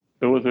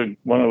it was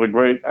one of the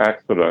great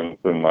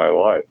accidents in my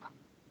life.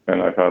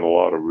 And I've had a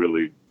lot of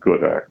really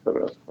good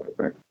accidents, I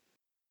think.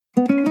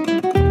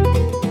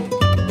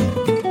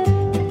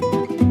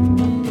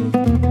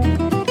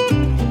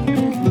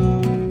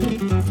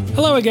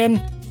 Hello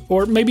again,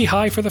 or maybe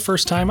hi for the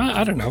first time,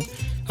 I don't know.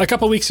 A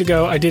couple weeks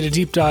ago, I did a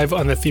deep dive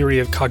on the theory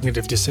of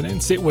cognitive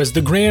dissonance. It was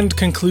the grand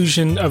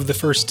conclusion of the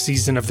first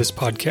season of this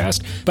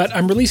podcast, but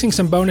I'm releasing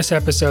some bonus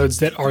episodes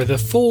that are the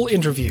full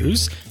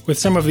interviews with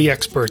some of the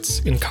experts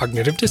in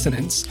cognitive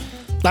dissonance.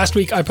 Last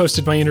week, I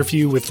posted my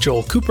interview with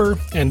Joel Cooper,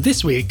 and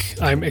this week,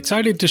 I'm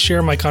excited to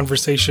share my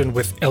conversation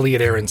with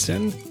Elliot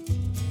Aronson.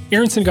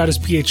 Aronson got his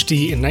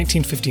PhD in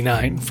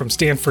 1959 from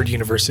Stanford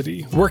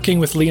University, working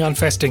with Leon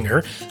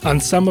Festinger on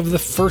some of the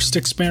first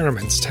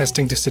experiments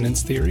testing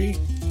dissonance theory.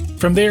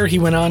 From there, he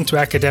went on to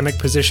academic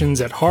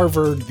positions at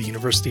Harvard, the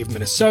University of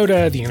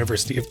Minnesota, the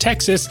University of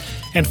Texas,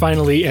 and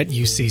finally at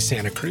UC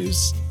Santa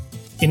Cruz.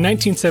 In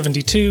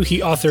 1972, he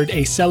authored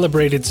a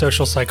celebrated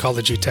social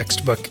psychology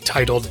textbook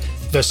titled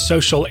The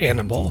Social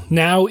Animal,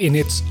 now in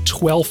its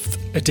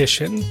 12th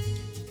edition.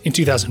 In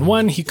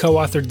 2001, he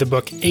co-authored the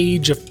book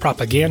Age of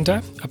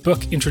Propaganda, a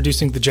book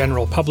introducing the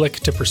general public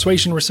to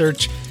persuasion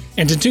research,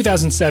 and in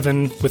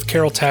 2007, with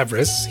Carol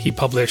Tavris, he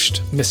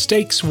published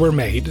Mistakes Were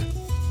Made,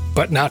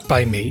 But Not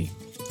By Me,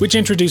 which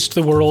introduced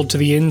the world to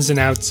the ins and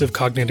outs of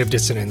cognitive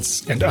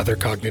dissonance and other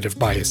cognitive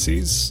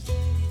biases.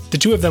 The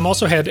two of them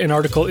also had an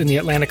article in The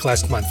Atlantic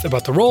last month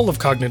about the role of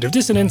cognitive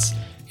dissonance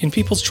in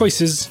people's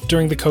choices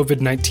during the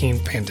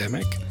COVID-19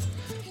 pandemic.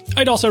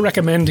 I'd also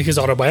recommend his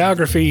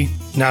autobiography,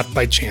 Not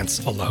by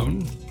Chance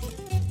Alone.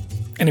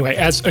 Anyway,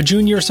 as a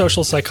junior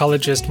social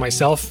psychologist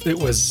myself, it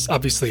was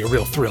obviously a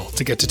real thrill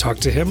to get to talk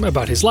to him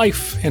about his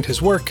life and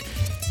his work,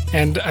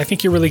 and I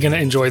think you're really going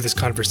to enjoy this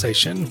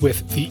conversation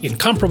with the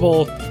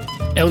incomparable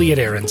Elliot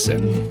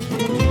Aronson.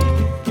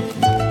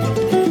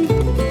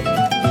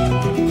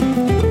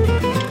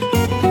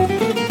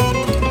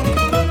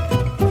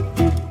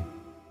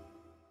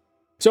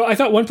 So I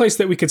thought one place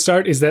that we could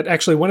start is that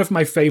actually one of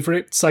my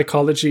favorite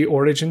psychology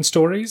origin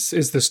stories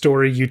is the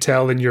story you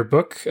tell in your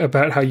book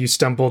about how you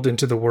stumbled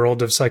into the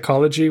world of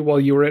psychology while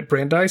you were at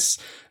Brandeis.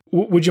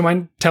 Would you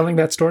mind telling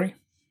that story?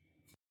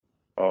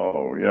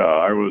 Oh, yeah.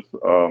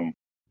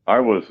 I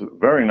was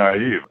very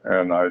naive,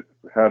 and I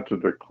had to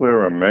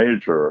declare a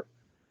major.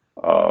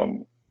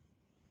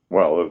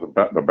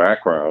 The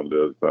background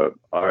is that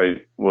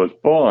I was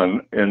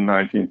born in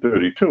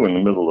 1932 in the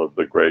middle of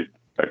the Great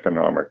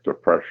Economic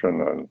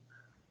Depression, and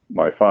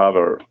my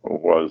father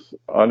was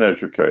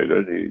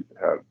uneducated. He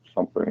had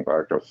something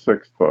like a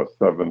 6th or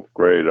 7th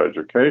grade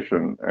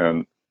education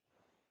and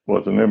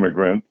was an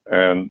immigrant,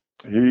 and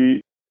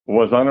he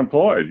was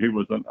unemployed. He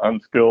was an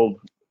unskilled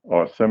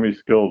or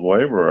semi-skilled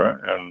laborer,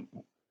 and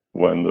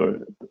when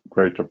the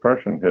Great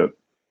Depression hit,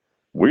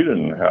 we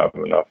didn't have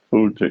enough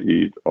food to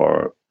eat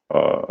or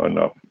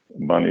enough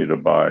money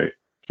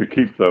to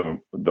keep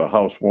the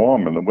house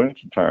warm in the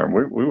wintertime.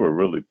 We were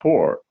really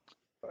poor.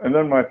 And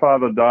then my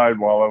father died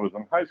while I was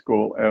in high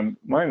school, and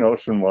my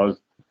notion was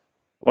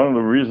one of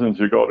the reasons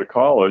you go to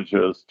college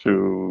is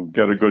to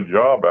get a good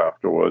job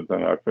afterwards.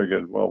 And I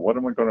figured, well, what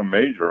am I going to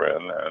major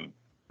in? And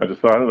I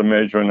decided to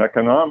major in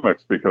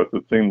economics because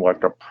it seemed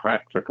like a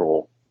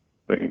practical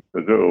thing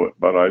to do,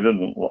 but I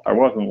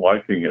wasn't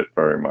liking it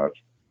very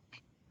much.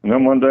 And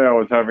then one day I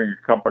was having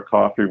a cup of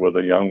coffee with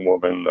a young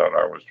woman that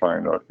I was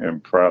trying to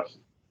impress,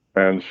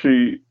 and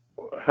she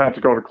had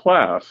to go to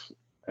class.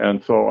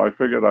 And so I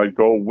figured I'd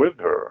go with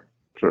her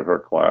to her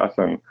class,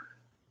 and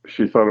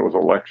she said it was a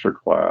lecture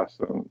class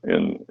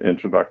in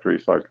introductory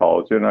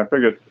psychology. And I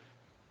figured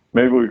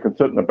maybe we could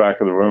sit in the back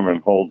of the room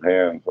and hold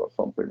hands or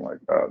something like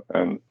that.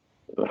 And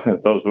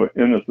those were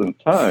innocent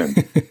times.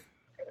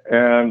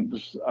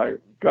 And I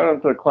got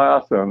into the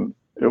class, and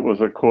it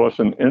was a course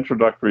in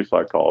introductory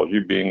psychology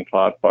being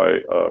taught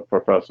by a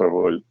professor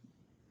who was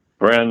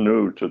brand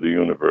new to the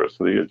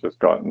university, had just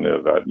gotten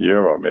there that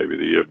year or maybe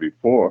the year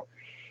before,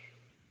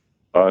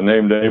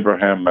 named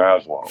Abraham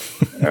Maslow.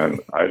 And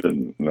I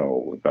didn't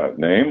know that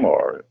name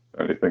or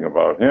anything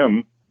about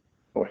him.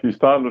 Well, he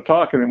started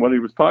talking, and what he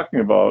was talking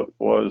about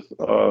was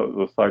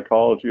the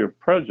psychology of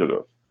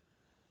prejudice.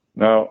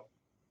 Now,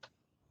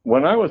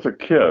 when I was a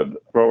kid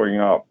growing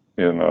up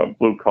in a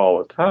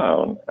blue-collar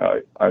town,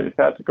 I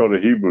had to go to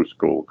Hebrew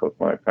school because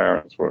my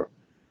parents were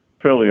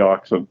fairly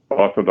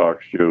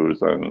Orthodox Jews,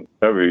 and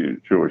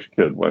every Jewish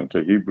kid went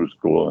to Hebrew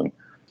school.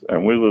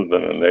 And we lived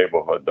in a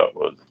neighborhood that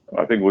was,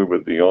 I think we were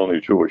the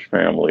only Jewish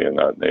family in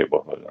that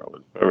neighborhood. It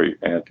was very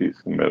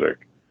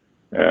anti-Semitic.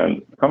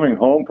 And coming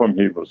home from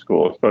Hebrew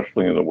school,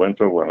 especially in the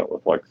winter when it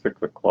was like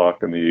 6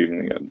 o'clock in the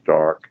evening and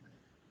dark,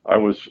 I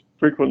was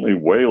frequently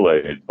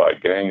waylaid by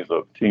gangs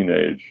of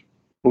teenage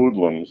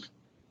hoodlums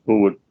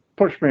who would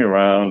push me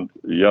around,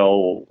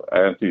 yell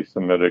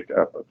anti-Semitic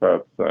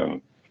epithets,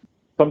 and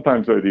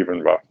sometimes they'd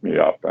even rough me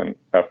up. And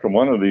after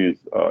one of these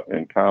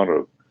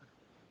encounters,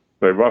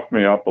 they roughed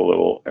me up a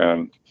little,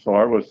 and so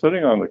I was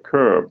sitting on the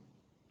curb,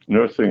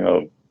 nursing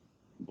a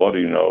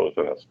bloody nose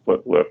and a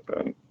split lip,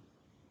 and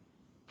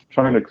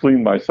trying to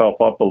clean myself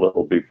up a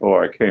little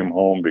before I came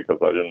home because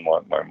I didn't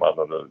want my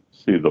mother to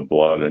see the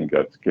blood and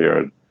get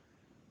scared.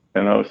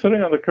 And I was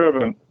sitting on the curb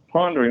and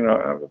pondering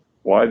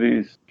why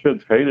these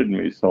kids hated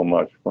me so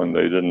much when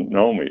they didn't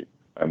know me,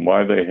 and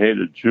why they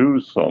hated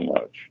Jews so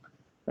much,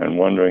 and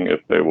wondering if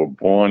they were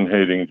born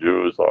hating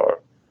Jews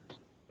or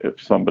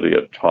if somebody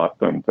had taught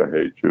them to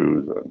hate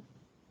Jews. And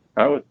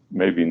I was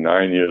maybe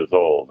 9 years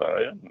old, and I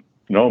didn't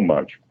know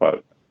much,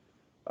 but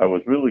I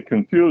was really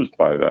confused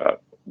by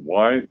that.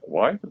 Why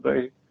did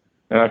they?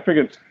 And I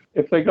figured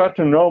if they got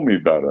to know me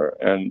better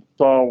and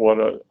saw what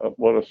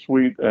a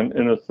sweet and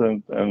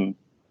innocent and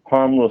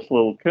harmless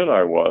little kid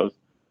I was,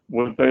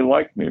 would they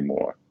like me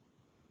more?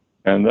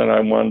 And then I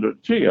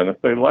wondered, gee, and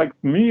if they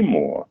liked me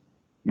more,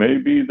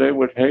 maybe they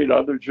would hate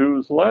other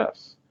Jews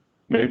less.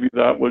 Maybe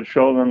that would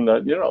show them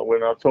that, we're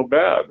not so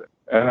bad.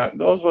 And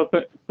those were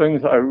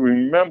things I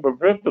remember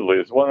vividly.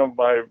 It's one of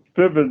my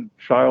vivid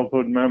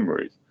childhood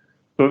memories.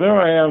 So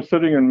there I am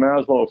sitting in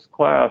Maslow's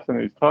class,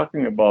 and he's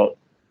talking about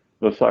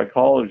the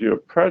psychology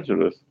of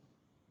prejudice.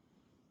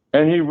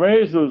 And he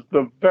raises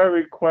the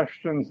very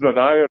questions that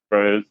I had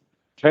raised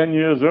 10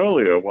 years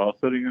earlier while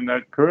sitting on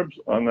that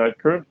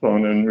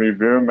curbstone in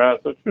Revere,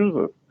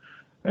 Massachusetts.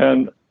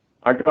 And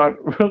I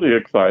got really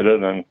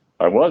excited, and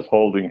I was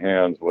holding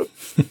hands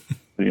with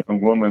the young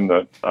woman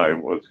that I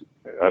was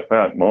at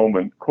that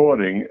moment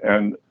courting,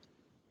 and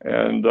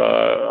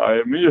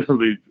I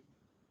immediately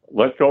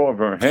let go of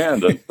her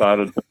hand and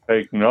started to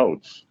take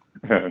notes.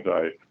 And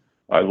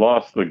I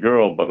lost the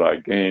girl, but I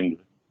gained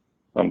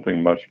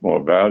something much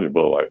more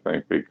valuable, I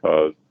think,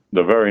 because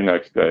the very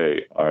next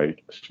day I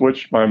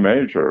switched my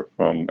major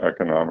from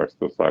economics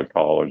to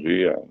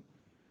psychology, and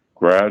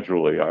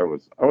gradually I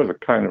was a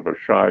kind of a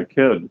shy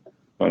kid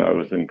when I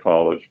was in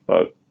college,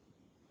 but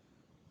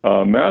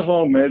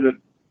Maslow made it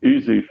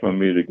easy for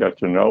me to get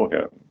to know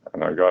him,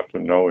 and I got to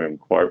know him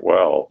quite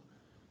well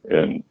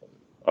in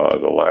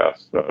the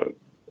last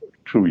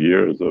 2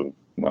 years of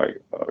my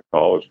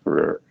college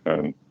career,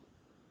 and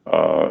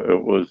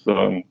it was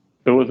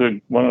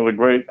one of the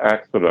great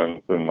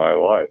accidents in my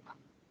life,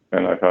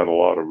 and I've had a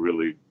lot of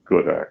really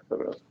good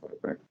accidents,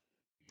 I think.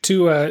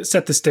 To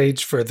set the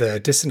stage for the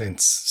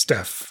dissonance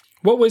stuff,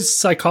 what was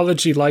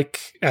psychology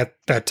like at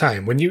that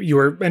time when you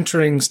were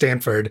entering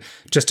Stanford?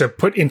 Just to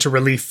put into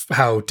relief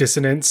how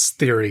dissonance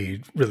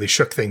theory really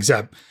shook things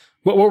up,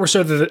 what were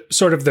sort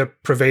of the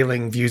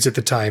prevailing views at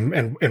the time,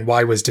 and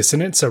why was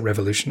dissonance so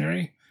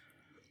revolutionary?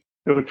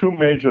 There were two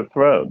major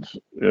threads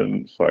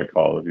in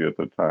psychology at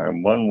the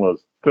time. One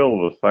was still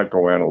the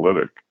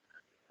psychoanalytic.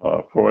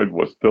 Freud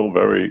was still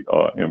very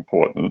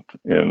important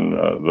in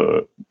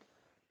the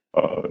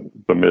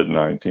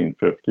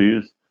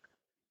mid-1950s.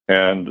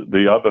 And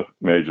the other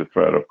major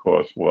thread, of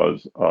course,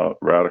 was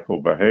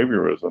radical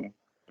behaviorism.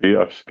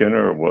 B.F.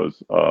 Skinner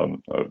was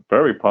a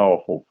very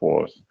powerful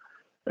force.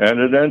 And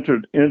it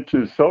entered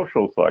into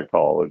social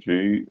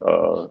psychology,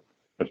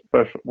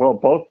 especially, well,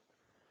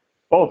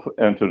 both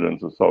entered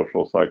into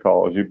social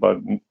psychology, but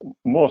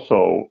more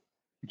so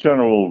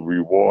general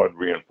reward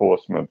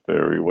reinforcement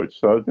theory, which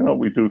says,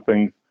 we do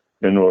things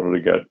in order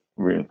to get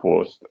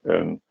reinforced.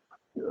 And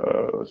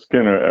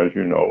Skinner, as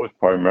you know, is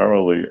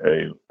primarily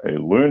a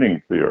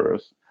learning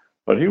theorist,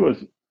 but he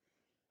was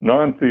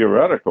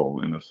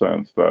non-theoretical in the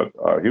sense that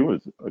he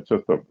was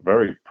just a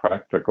very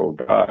practical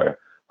guy.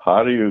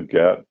 How do you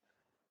get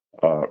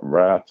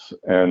rats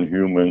and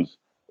humans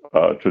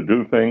to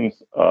do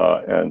things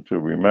and to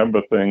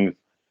remember things?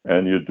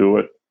 And you do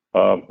it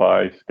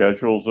by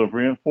schedules of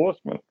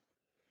reinforcement,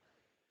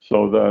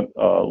 so that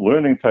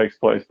learning takes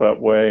place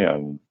that way,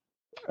 and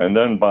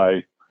then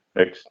by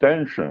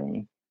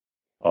extension,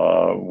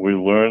 we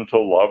learn to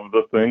love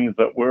the things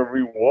that we're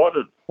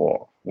rewarded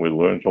for. We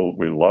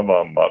love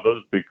our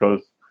mothers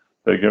because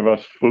they give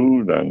us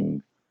food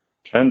and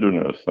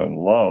tenderness and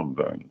love,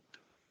 and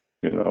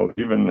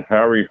even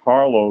Harry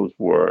Harlow's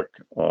work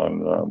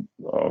on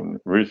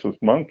rhesus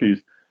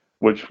monkeys,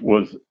 which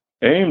was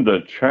aimed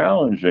at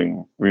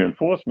challenging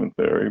reinforcement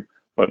theory,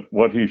 but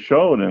what he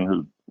showed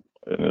in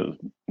his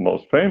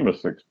most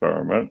famous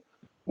experiment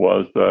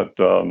was that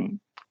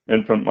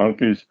infant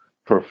monkeys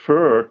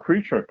prefer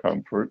creature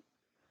comfort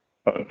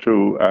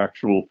to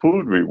actual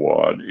food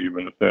reward,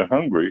 even if they're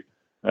hungry.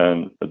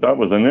 And that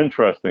was an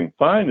interesting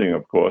finding,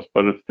 of course,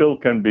 but it still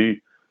can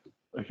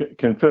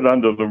fit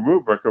under the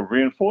rubric of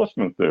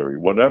reinforcement theory.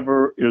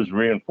 Whatever is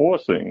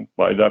reinforcing,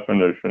 by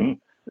definition,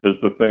 is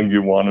the thing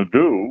you want to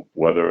do,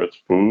 whether it's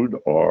food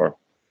or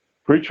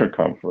creature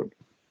comfort.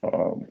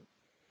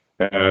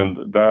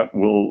 And that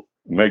will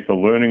make the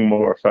learning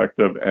more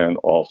effective, and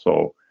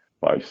also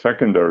by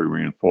secondary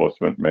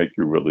reinforcement, make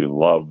you really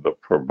love the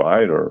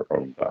provider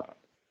of that.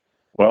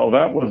 Well,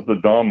 that was the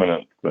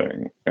dominant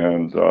thing.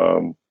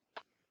 And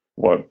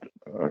what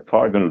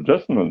cognitive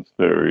dissonance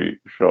theory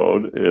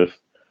showed is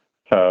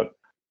that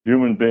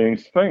human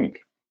beings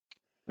think.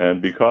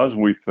 And because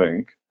we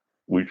think,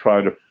 we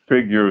try to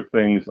figure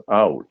things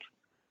out.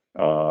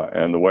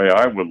 And the way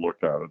I would look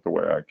at it, the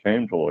way I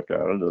came to look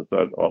at it, is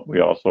that we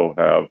also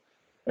have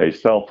a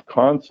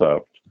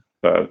self-concept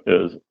that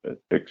is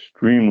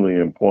extremely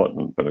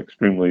important, an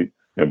extremely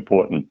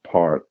important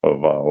part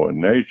of our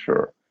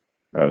nature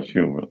as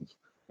humans.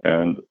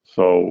 And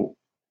so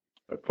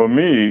for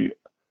me,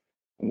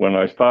 when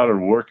I started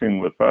working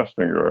with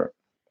Festinger,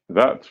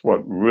 that's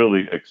what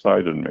really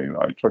excited me.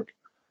 I took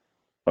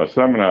a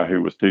seminar he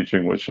was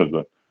teaching,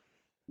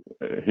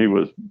 he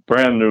was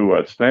brand new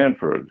at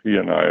Stanford. He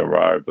and I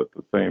arrived at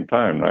the same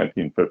time,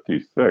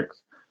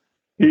 1956.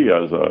 He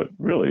has a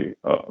really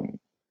an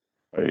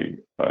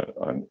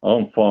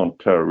enfant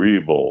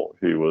terrible.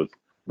 He was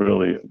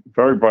really a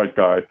very bright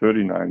guy,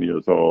 39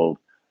 years old,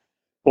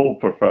 full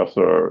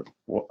professor,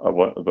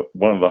 one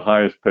of the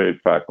highest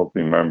paid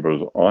faculty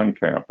members on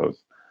campus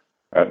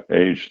at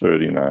age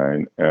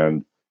 39.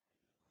 And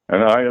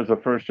I, as a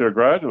first year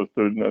graduate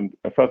student, and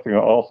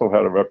Festinger also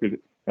had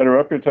a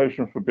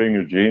reputation for being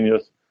a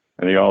genius,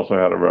 and he also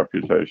had a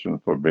reputation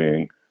for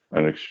being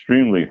an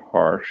extremely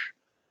harsh,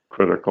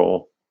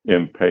 critical,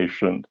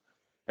 impatient,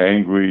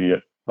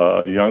 angry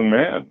young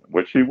man,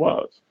 which he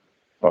was.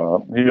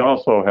 He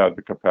also had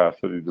the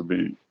capacity to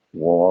be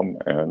warm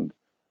and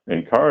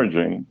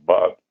encouraging,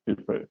 but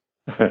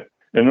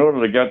in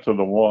order to get to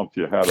the warmth,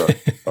 you had to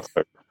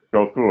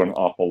go through an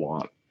awful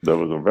lot. There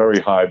was a very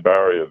high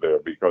barrier there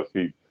because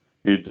he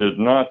did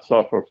not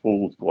suffer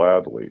fools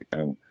gladly.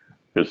 And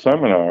his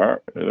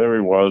seminar, there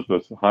he was,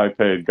 this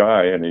high-paid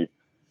guy, and he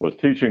was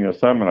teaching a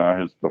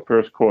seminar, the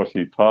first course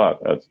he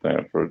taught at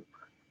Stanford,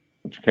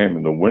 which came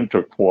in the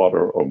winter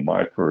quarter of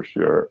my first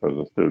year as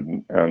a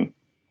student. And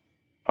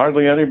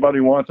hardly anybody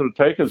wanted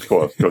to take his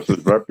course because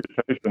his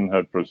reputation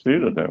had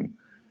preceded him.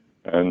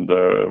 And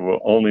there were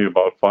only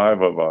about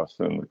 5 of us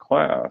in the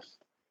class.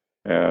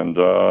 And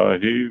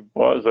he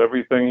was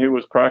everything he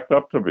was cracked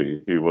up to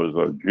be. He was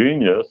a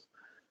genius,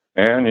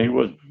 and he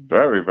was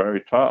very,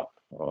 very tough.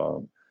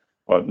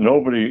 But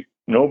nobody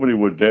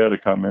would dare to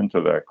come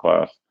into that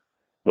class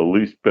the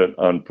least bit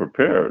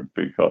unprepared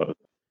because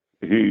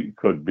he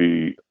could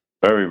be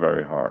very,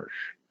 very harsh.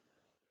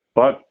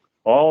 But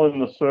all in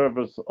the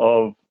service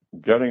of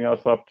getting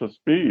us up to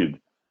speed.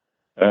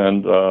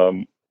 And,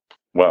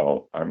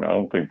 well, I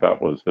don't think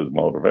that was his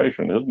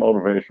motivation. His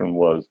motivation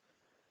was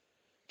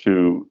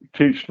to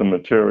teach the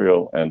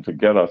material and to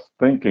get us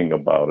thinking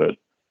about it.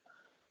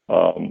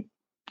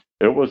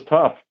 It was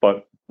tough,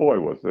 but boy,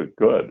 was it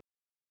good.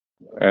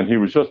 And he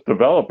was just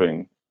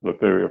developing the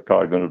theory of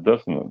cognitive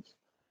dissonance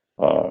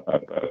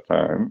at that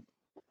time.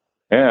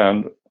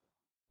 And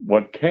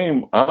what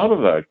came out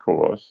of that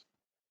course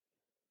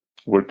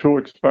were 2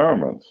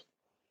 experiments.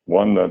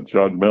 One that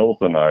Judd Mills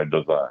and I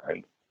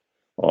designed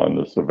on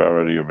the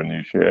severity of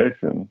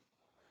initiation,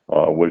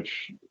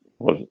 which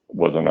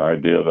was an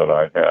idea that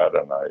I had,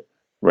 and I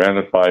ran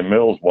it by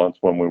Mills once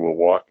when we were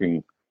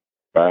walking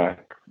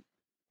back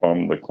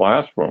from the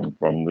classroom,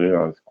 from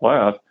Leon's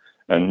class,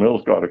 and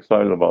Mills got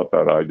excited about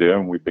that idea,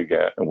 and we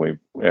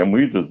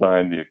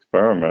designed the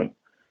experiment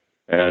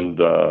and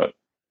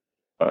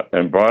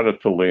brought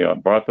it to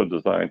Leon, brought the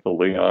design to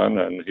Leon,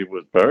 and he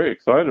was very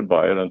excited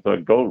by it and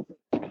said, "Go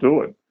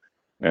do it."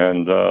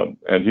 And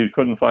he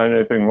couldn't find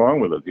anything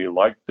wrong with it. He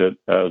liked it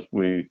as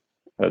we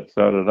had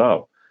set it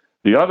up.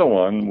 The other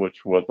one,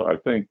 which was, I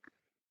think,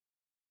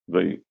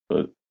 the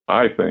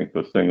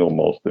single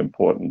most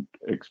important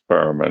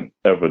experiment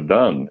ever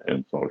done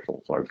in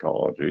social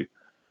psychology,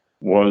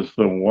 was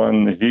the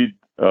one it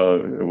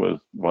was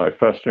by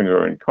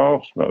Festinger and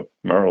Carl Smith.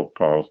 Merrill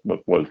Carl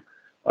Smith was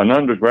an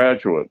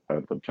undergraduate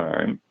at the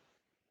time,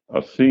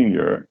 a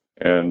senior,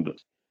 and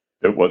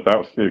that was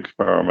the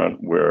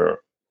experiment where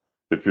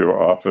if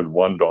you're offered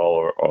 $1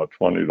 or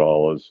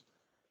 $20,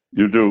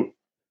 you do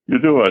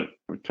a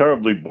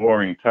terribly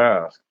boring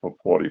task for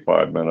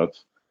 45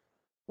 minutes,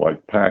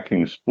 like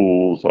packing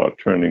spools or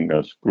turning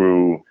a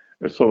screw.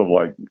 It's sort of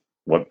like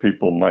what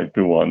people might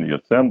do on the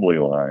assembly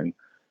line.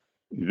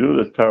 You do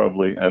this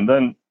terribly, and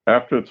then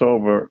after it's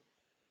over,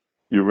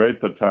 you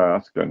rate the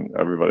task, and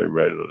everybody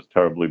rated it as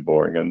terribly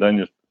boring. And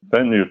then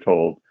you're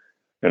told,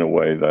 in a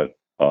way that,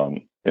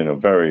 in a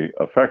very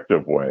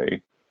effective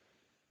way,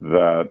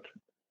 that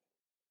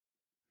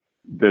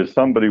there's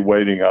somebody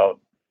waiting out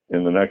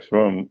in the next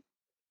room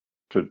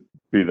to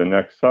be the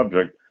next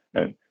subject,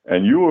 and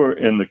you were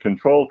in the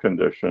control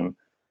condition,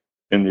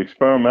 in the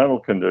experimental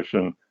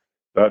condition,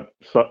 that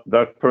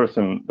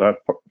person, that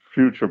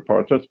future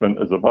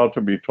participant, is about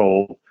to be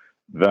told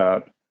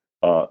that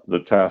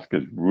the task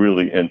is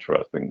really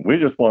interesting. We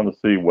just want to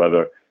see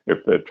whether,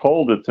 if they're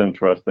told it's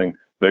interesting,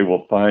 they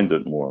will find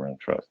it more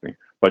interesting.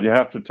 But you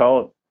have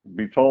to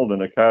be told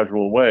in a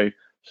casual way.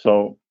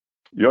 So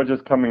you're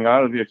just coming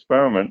out of the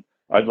experiment.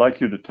 I'd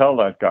like you to tell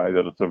that guy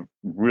that it's a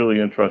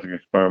really interesting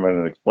experiment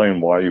and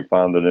explain why you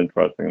found it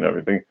interesting and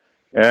everything.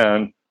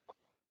 And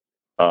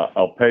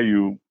I'll pay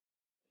you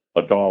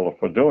 $1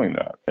 for doing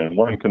that. In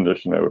one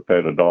condition, they were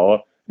paid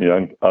 $1. In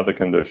the other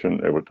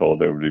condition, they were told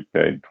they would be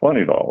paid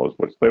 $20,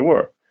 which they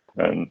were.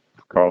 And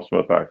Carl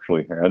Smith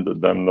actually handed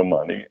them the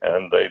money,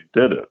 and they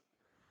did it.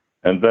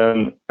 And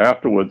then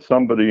afterwards,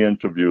 somebody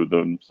interviewed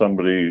them,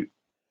 somebody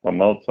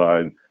from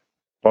outside,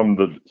 from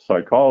the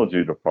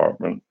psychology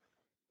department,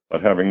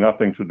 but having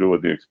nothing to do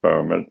with the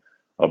experiment,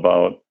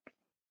 about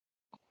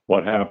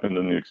what happened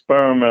in the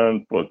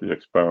experiment, was the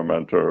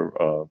experimenter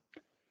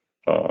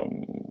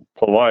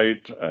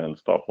polite and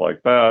stuff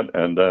like that,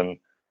 and then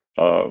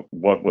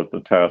what was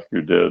the task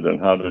you did, and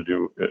how did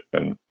you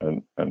and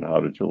how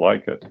did you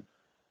like it?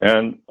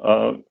 And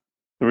the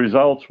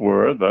results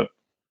were that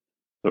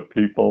the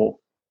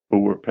people who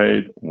were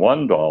paid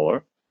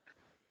 $1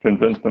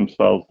 convinced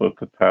themselves that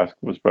the task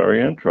was very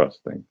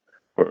interesting,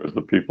 whereas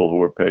the people who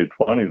were paid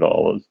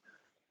 $20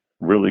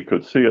 really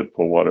could see it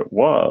for what it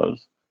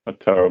was, a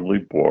terribly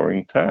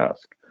boring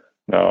task.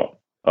 Now,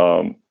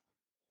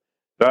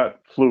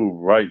 that flew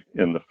right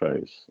in the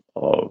face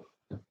of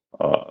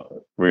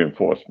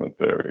reinforcement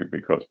theory,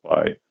 because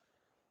by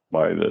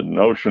the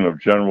notion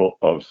of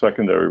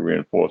secondary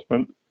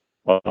reinforcement,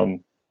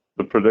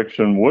 the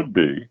prediction would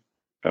be,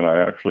 and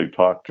I actually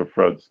talked to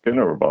Fred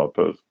Skinner about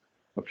this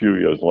a few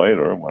years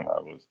later when I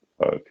was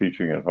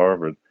teaching at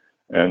Harvard,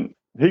 and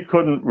he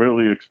couldn't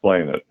really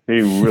explain it.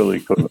 He really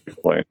couldn't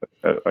explain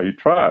it. He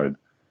tried.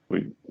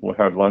 We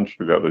had lunch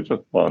together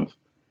just once,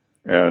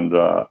 and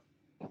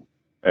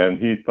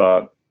he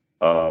thought,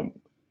 well,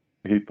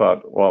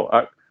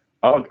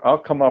 I'll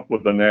come up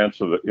with an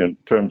answer in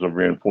terms of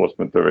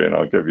reinforcement theory, and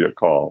I'll give you a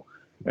call.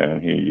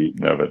 And he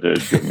never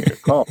did give me a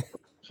call.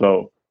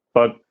 So,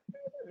 but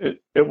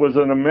it was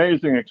an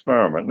amazing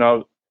experiment.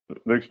 Now,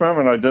 the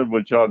experiment I did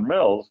with Judd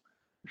Mills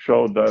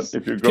showed that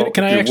if you go,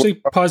 can I actually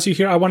pause you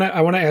here? I want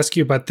to ask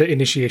you about the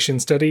initiation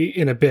study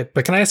in a bit,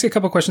 but can I ask you a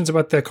couple questions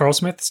about the Carl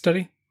Smith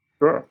study?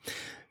 Sure.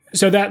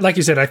 So that, like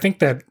you said, I think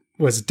that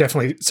was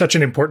definitely such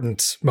an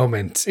important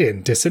moment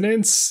in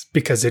dissonance,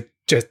 because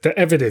the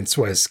evidence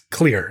was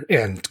clear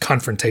and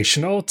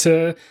confrontational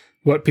to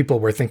what people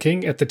were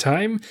thinking at the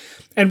time.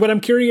 And what I'm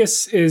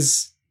curious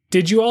is,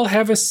 did you all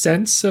have a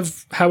sense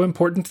of how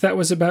important that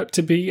was about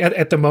to be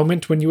at the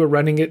moment when you were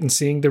running it and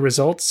seeing the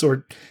results,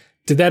 or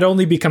did that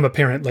only become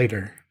apparent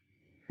later?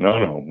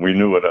 No, we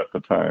knew it at the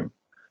time.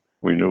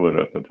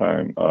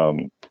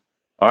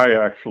 I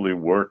actually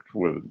worked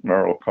with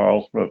Merrill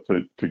Carlsmith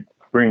to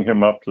bring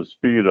him up to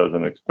speed as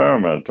an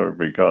experimenter,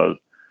 because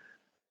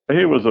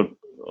he was a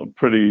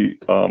pretty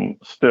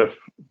stiff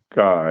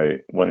guy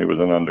when he was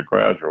an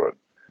undergraduate.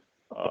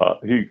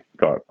 He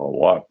got a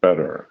lot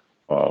better.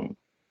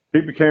 He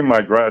became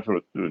my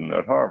graduate student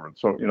at Harvard,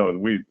 so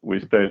we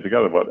stayed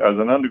together. But as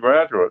an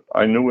undergraduate,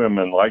 I knew him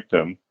and liked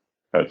him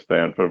at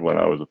Stanford when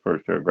I was a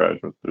first-year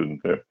graduate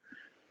student there.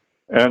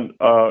 And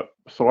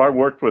so I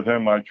worked with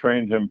him. I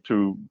trained him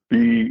to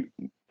be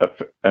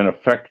an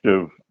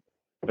effective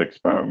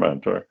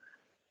experimenter.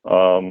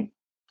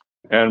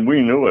 And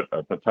we knew it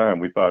at the time.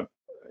 We thought,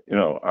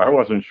 I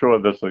wasn't sure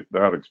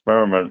that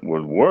experiment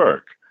would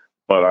work,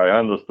 but I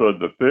understood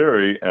the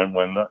theory. And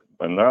when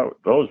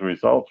those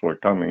results were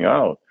coming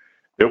out,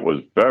 it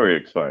was very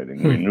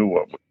exciting. We knew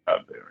what we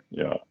had there.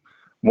 Yeah.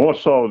 More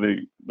so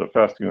the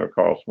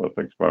Festinger-Carl Smith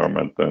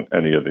experiment than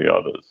any of the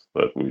others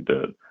that we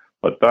did.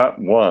 But that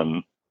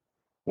one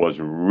was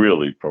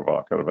really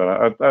provocative.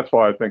 And that's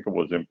why I think it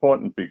was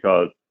important,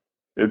 because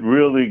it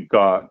really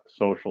got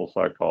social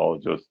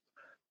psychologists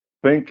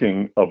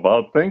thinking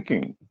about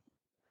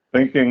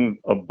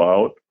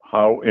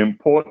how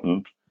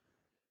important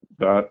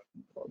that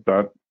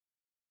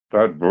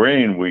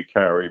brain we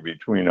carry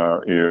between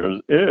our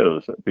ears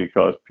is,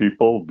 because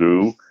people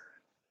do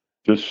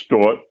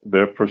distort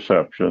their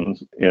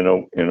perceptions in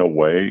a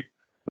way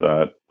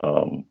that,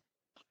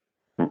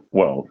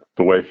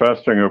 the way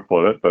Festinger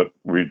put it, that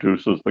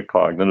reduces the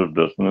cognitive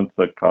dissonance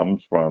that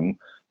comes from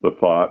the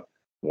thought,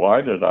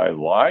 why did I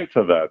lie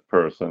to that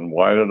person?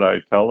 Why did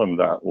I tell him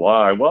that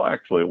lie? Well,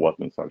 actually, it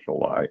wasn't such a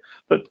lie.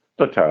 The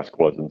task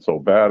wasn't so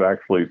bad.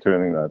 Actually,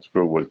 turning that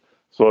screw was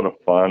sort of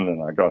fun,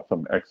 and I got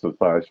some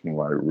exercise from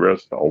my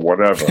wrist or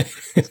whatever.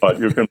 But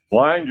you can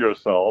blind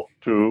yourself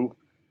to,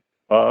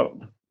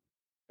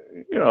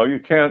 you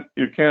can't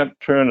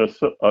turn a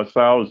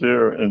sow's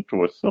ear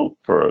into a silk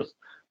purse,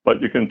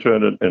 but you can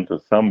turn it into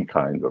some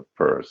kind of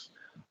purse,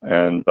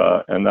 and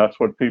that's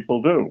what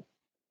people do.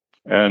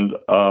 And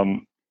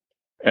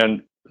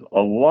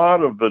a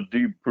lot of the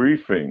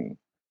debriefing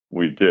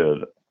we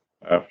did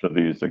after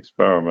these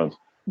experiments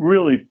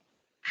really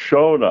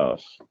showed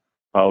us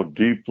how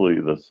deeply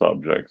the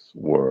subjects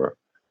were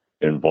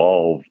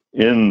involved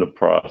in the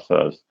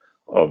process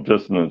of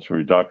dissonance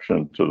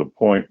reduction, to the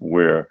point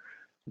where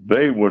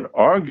they would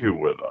argue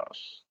with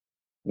us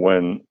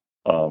when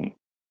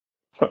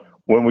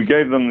we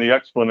gave them the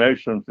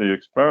explanation for the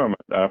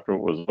experiment after it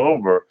was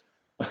over.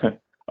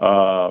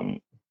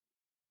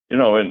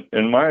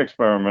 In my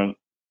experiment,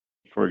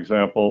 for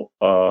example,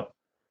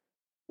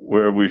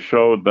 where we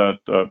showed that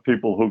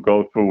people who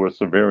go through a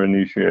severe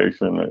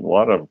initiation, a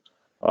lot of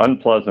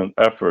unpleasant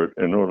effort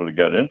in order to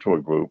get into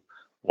a group,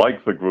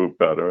 like the group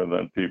better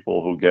than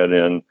people who get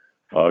in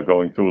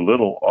going through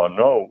little or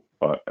no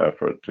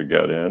effort to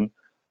get in.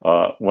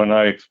 When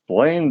I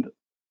explained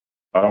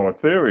our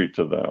theory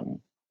to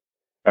them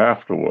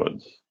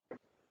afterwards,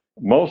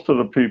 most of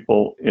the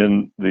people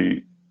in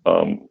the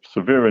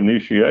severe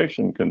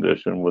initiation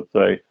condition would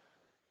say,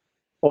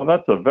 well,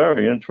 that's a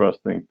very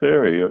interesting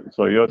theory.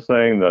 So you're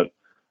saying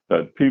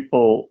that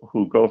people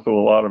who go through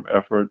a lot of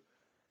effort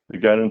to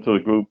get into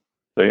the group,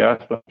 they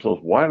ask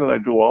themselves, why did I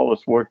do all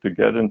this work to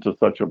get into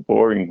such a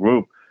boring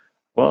group?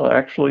 Well,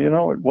 actually,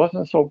 it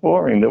wasn't so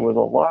boring. There was a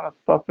lot of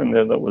stuff in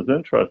there that was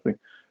interesting.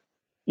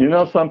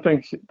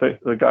 Something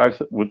the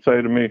guys would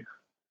say to me,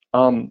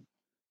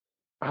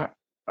 I,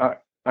 I,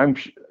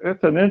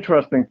 it's an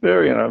interesting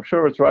theory, and I'm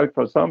sure it's right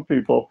for some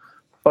people,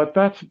 but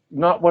that's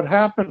not what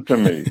happened to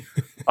me.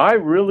 I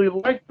really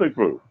liked the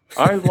group.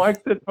 I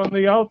liked it from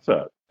the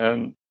outset,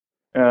 and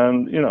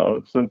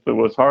since there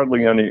was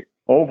hardly any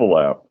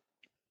overlap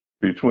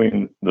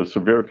between the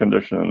severe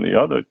condition and the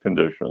other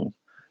conditions,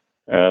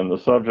 and the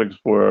subjects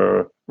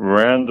were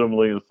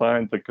randomly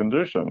assigned to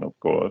condition, of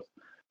course,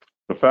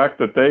 the fact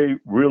that they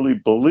really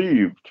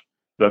believed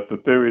that the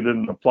theory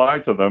didn't apply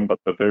to them, but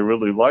that they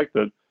really liked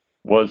it,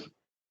 was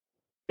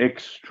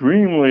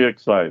extremely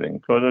exciting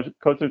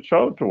because it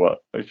showed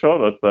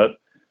us that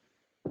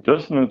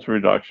dissonance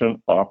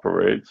reduction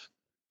operates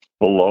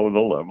below the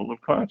level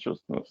of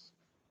consciousness.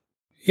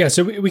 Yeah,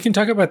 so we can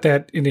talk about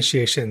that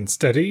initiation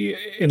study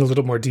in a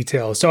little more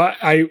detail. So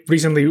I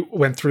recently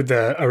went through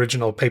the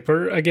original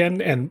paper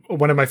again, and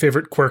one of my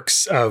favorite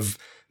quirks of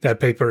that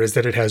paper is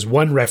that it has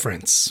one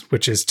reference,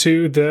 which is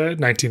to the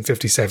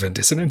 1957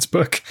 dissonance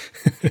book,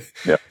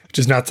 yeah. Which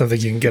is not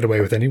something you can get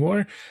away with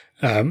anymore.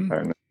 I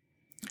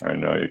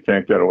know you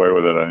can't get away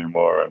with it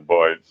anymore. And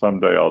boy,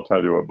 someday I'll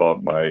tell you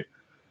about my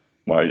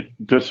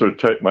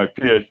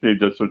PhD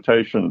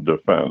dissertation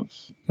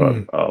defense,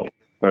 but I'll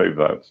save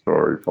that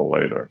story for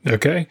later.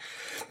 Okay.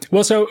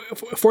 Well, so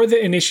for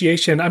the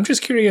initiation, I'm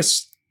just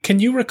curious, can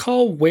you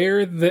recall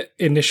where the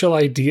initial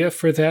idea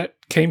for that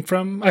came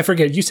from? I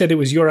forget. You said it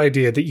was your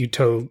idea that you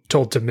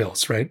told to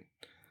Mills, right?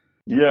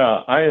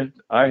 Yeah, I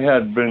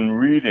had been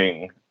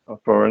reading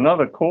for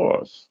another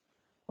course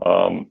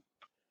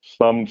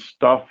some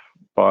stuff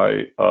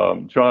by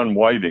John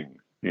Whiting,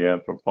 the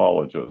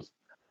anthropologist,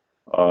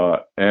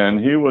 and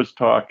he was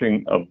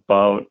talking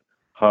about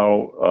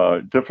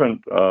how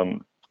different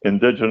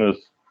indigenous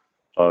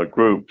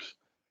groups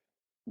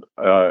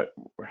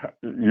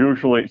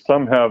usually,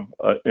 some have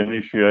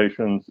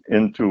initiations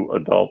into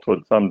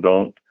adulthood, some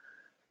don't,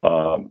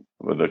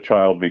 with a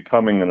child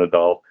becoming an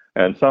adult,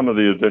 and some of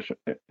the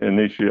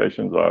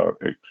initiations are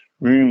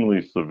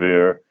extremely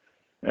severe.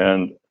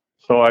 And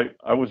so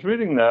I was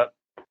reading that.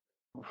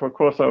 For of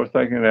course, I was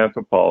taking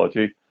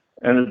anthropology,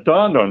 and it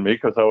dawned on me,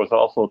 because I was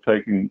also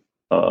taking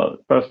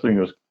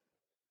Festinger's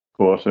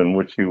course in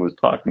which he was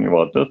talking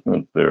about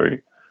dissonance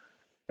theory,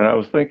 and I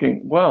was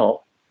thinking,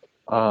 well,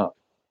 I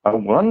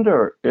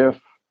wonder if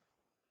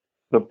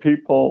the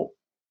people,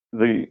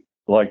 the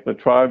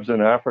tribes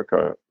in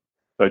Africa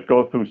that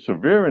go through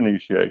severe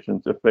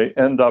initiations, if they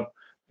end up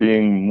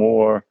being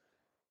more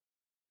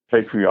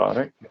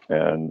patriotic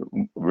and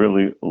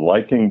really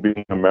liking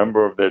being a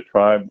member of their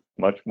tribe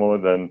much more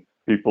than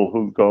people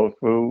who go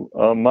through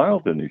a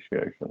mild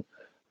initiation.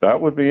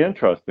 That would be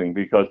interesting,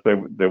 because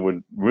they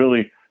would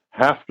really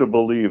have to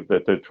believe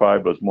that their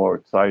tribe was more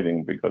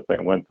exciting because they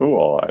went through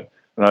all that.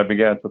 And I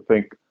began to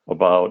think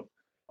about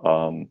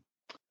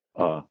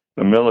the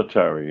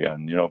military,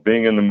 and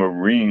being in the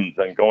Marines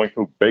and going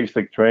through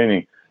basic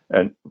training,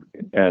 and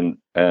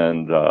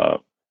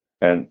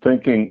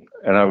thinking,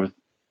 and I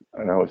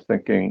was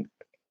thinking,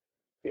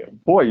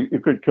 boy, you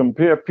could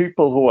compare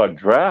people who are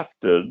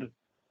drafted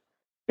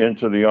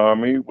into the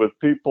Army with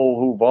people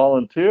who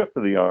volunteer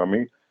for the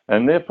Army,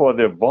 and therefore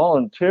they're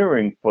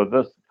volunteering for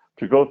this,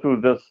 to go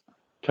through this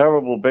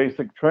terrible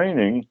basic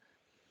training.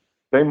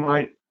 They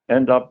might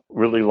end up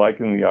really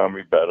liking the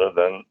Army better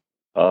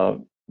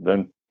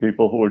than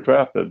people who were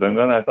drafted. And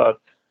then I thought,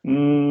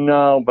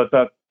 no, but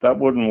that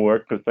wouldn't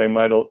work, because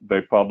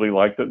they probably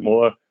liked it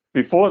more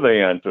before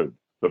they entered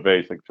the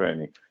basic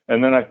training.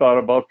 And then I thought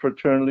about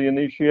fraternity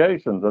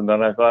initiations, and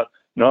then I thought,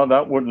 no,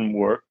 that wouldn't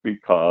work,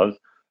 because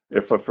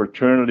if a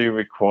fraternity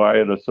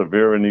required a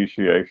severe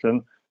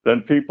initiation,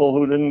 then people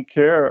who didn't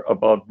care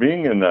about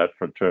being in that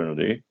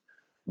fraternity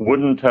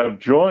wouldn't have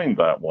joined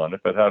that one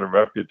if it had a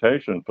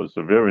reputation for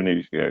severe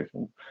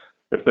initiation.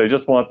 If they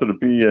just wanted to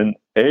be in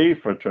a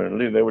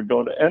fraternity, they would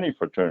go to any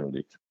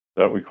fraternity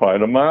that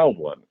required a mild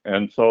one.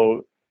 And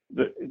so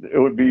it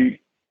would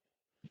be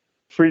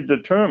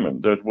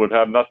predetermined. It would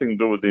have nothing to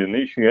do with the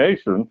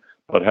initiation,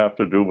 but have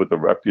to do with the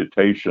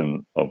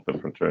reputation of the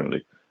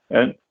fraternity.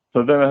 And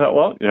so then I thought,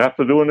 well, you have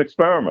to do an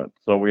experiment.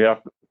 So we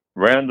have to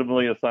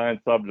randomly assign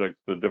subjects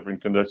to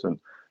different conditions.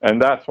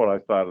 And that's what I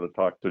started to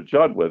talk to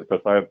Judd with,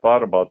 because I had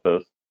thought about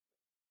this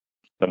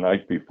the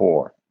night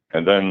before.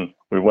 And then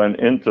we went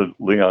into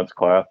Leon's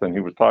class, and he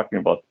was talking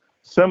about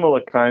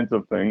similar kinds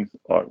of things,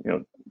 or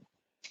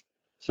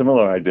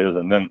similar ideas.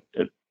 And then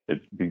it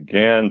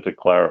began to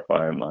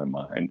clarify in my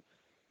mind.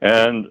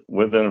 And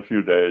within a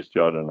few days,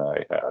 Judd and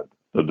I had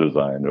the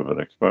design of an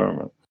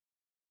experiment.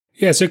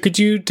 Yeah, so could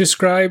you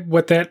describe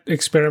what that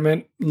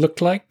experiment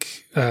looked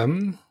like,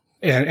 and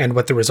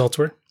what the results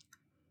were?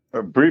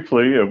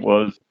 Briefly, it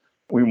was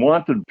we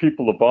wanted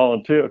people to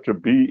volunteer to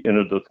be in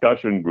a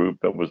discussion group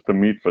that was to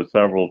meet for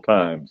several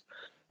times.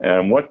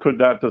 And what could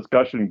that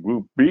discussion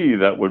group be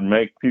that would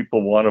make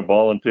people want to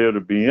volunteer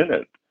to be in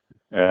it?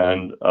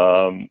 And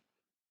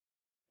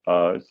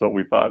so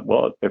we thought,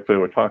 well, if they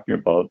were talking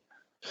about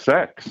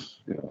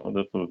sex,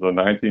 this was the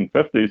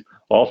 1950s,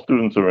 all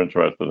students are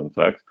interested in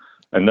sex.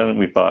 And then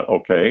we thought,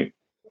 okay,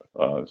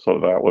 so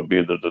that would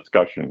be the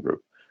discussion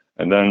group.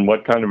 And then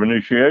what kind of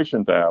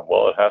initiation to have?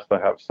 Well, it has to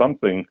have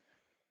something,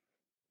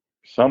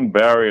 some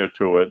barrier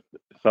to it,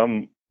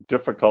 some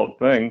difficult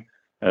thing.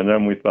 And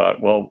then we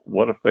thought, well,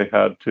 what if they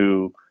had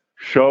to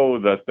show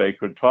that they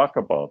could talk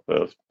about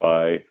this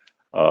by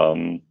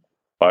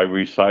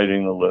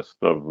reciting a list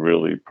of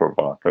really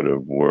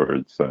provocative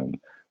words and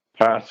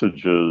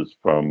passages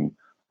from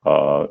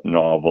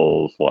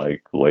novels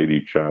like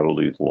Lady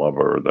Chatterley's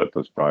Lover that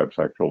describe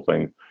sexual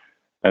things.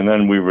 And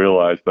then we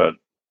realized that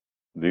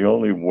the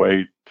only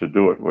way to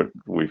do it, what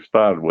we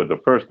started with, the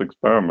first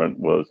experiment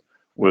was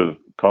with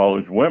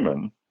college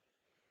women,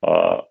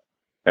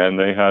 and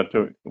they had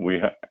to.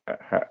 We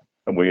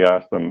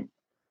asked them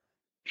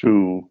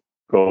to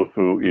go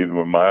through either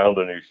a mild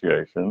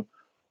initiation,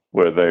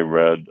 where they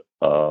read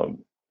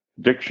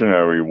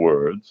dictionary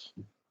words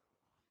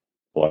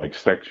like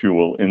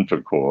sexual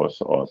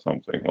intercourse or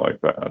something like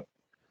that,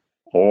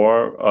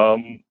 or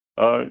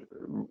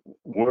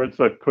words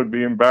that could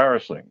be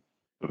embarrassing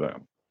to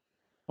them.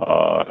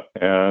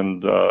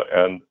 And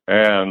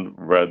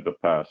read the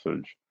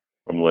passage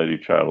from Lady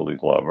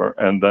Chatterley's Lover,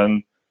 and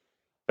then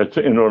it's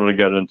in order to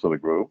get into the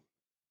group.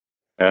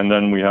 And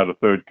then we had a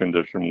third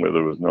condition where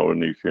there was no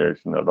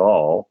initiation at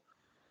all,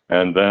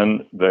 and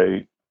then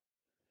they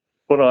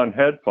put on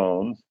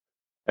headphones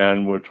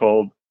and were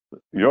told,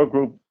 your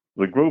group,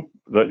 the group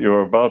that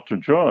you're about to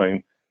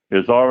join,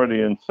 is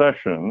already in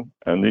session,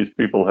 and these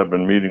people have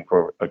been meeting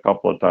for a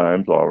couple of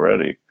times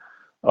already.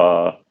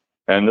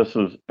 And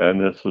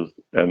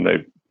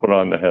they put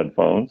on the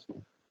headphones.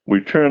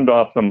 We turned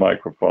off the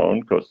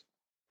microphone because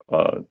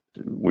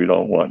we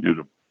don't want you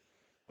to,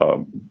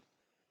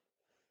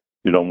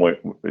 we don't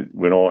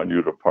want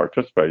you to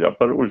participate.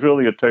 But it was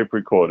really a tape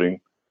recording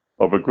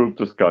of a group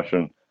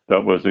discussion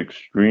that was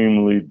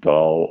extremely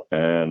dull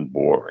and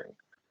boring.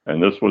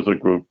 And this was a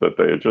group that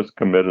they had just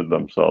committed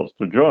themselves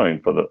to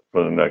join for the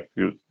next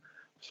few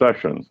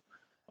sessions.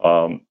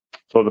 So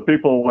the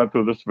people who went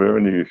through this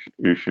very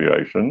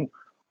initiation,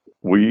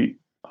 we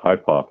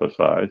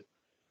hypothesized,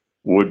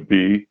 would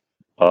be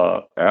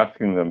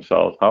asking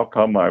themselves, how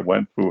come I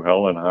went through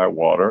hell and high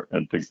water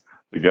and to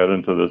get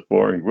into this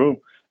boring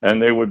group?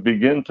 And they would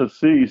begin to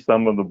see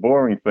some of the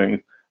boring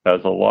things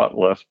as a lot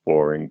less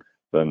boring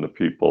than the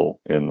people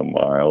in the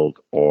mild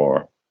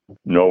or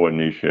no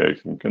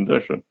initiation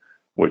condition,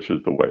 which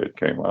is the way it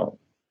came out.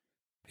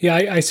 Yeah,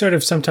 I sort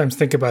of sometimes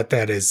think about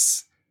that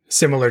as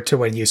similar to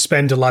when you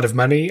spend a lot of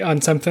money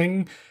on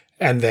something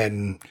and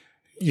then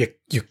you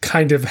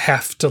kind of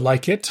have to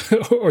like it,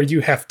 or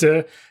you have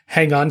to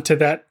hang on to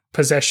that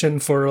possession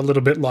for a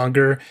little bit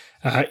longer,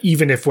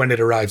 even if when it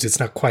arrives, it's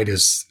not quite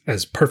as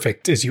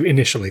perfect as you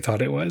initially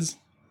thought it was.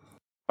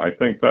 I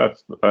think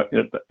that's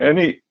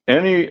any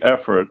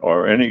effort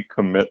or any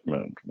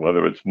commitment,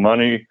 whether it's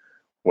money,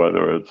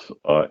 whether it's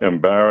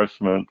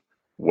embarrassment,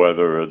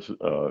 whether it's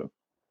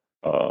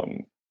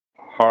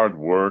hard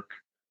work,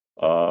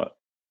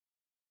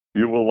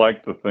 you will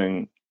like the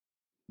thing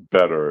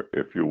better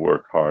if you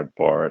work hard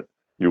for it.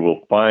 You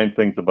will find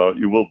things about it.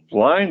 You will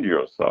blind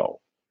yourself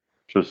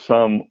to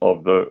some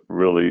of the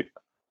really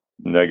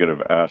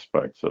negative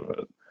aspects of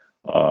it.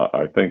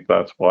 I think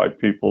that's why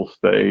people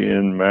stay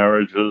in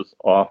marriages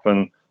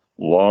often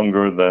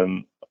longer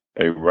than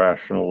a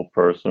rational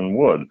person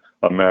would.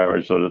 A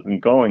marriage that isn't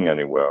going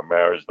anywhere, a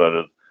marriage that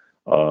is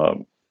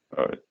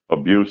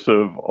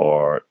abusive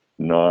or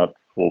not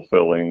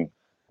fulfilling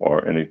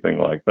or anything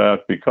like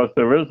that, because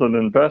there is an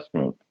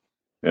investment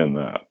in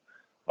that.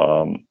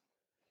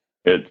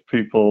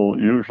 People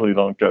usually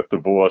don't get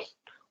divorced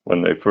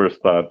when they first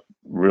start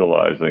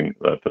realizing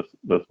that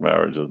this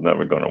marriage is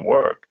never going to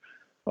work.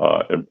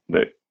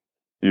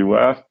 You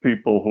ask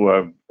people who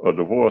are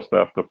divorced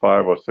after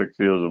 5 or 6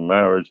 years of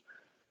marriage,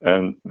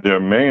 and their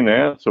main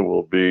answer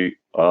will be,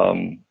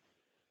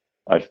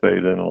 I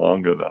stayed in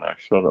longer than I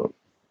should have.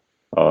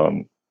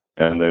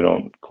 And they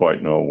don't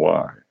quite know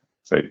why.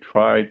 They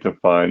try to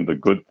find the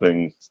good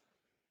things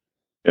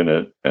in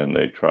it, and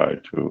they try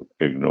to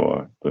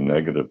ignore the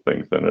negative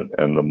things in it.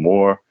 And the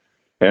more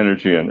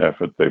energy and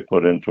effort they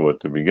put into it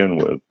to begin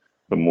with,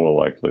 the more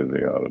likely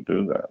they are to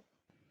do that.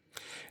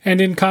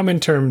 And in common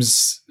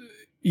terms,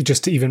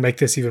 just to even make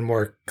this even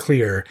more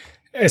clear,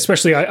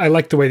 especially I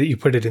like the way that you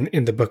put it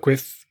in the book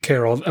with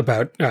Carol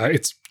about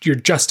you're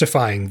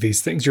justifying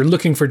these things. You're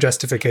looking for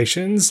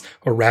justifications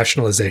or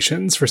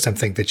rationalizations for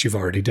something that you've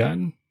already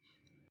done.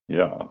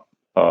 Yeah.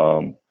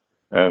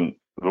 And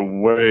the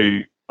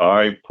way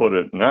I put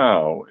it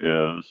now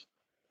is,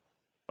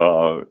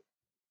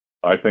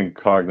 I think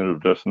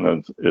cognitive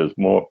dissonance is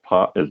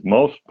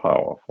most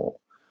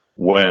powerful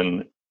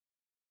when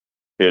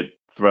it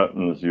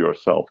threatens your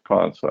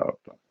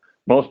self-concept.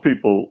 Most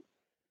people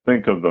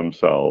think of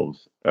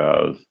themselves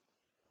as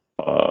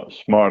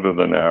smarter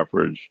than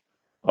average,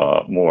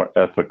 more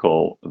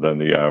ethical than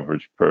the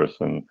average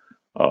person,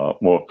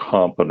 more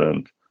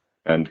competent,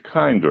 and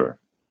kinder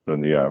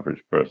than the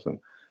average person.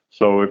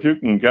 So if you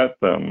can get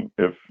them,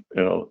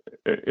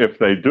 if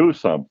they do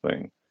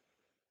something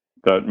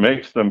that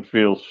makes them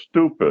feel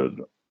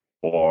stupid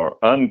or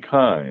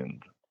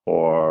unkind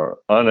or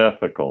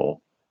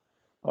unethical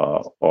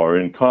or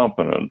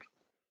incompetent,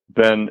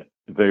 then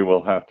they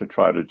will have to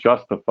try to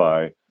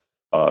justify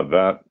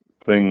that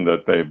thing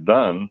that they've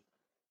done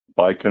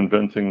by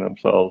convincing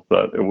themselves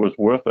that it was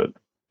worth it.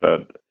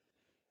 That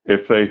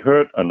if they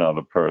hurt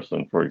another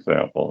person, for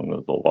example, and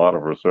there's a lot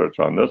of research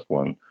on this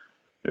one,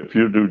 if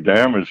you do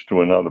damage to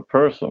another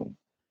person,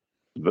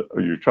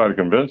 you try to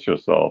convince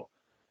yourself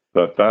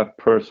that that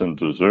person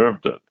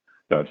deserved it,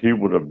 that he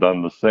would have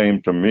done the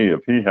same to me if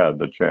he had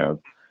the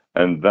chance.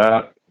 And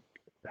that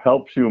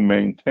helps you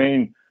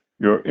maintain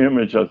your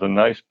image as a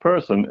nice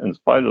person in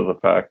spite of the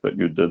fact that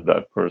you did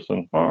that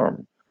person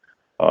harm.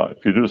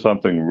 If you do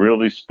something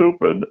really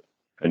stupid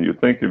and you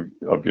think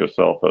of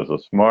yourself as a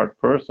smart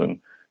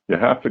person, you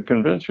have to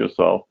convince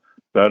yourself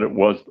that it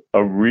was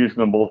a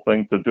reasonable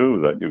thing to do,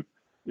 that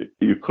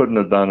you couldn't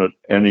have done it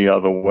any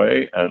other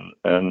way,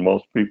 and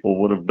most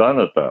people would have done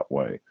it that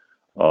way.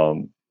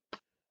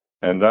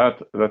 And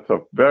that's a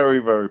very,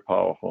 very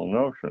powerful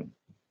notion.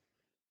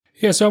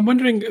 Yeah, so I'm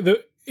wondering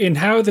in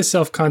how the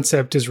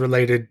self-concept is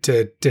related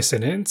to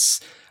dissonance.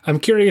 I'm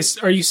curious,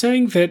 are you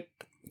saying that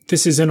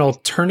this is an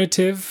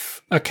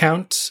alternative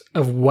account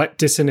of what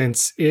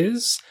dissonance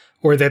is,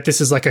 or that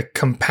this is like a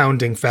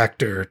compounding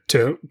factor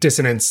to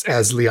dissonance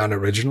as Leon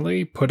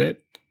originally put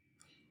it?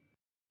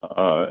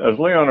 As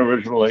Leon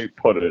originally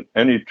put it,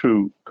 any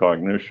two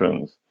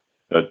cognitions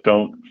that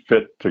don't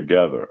fit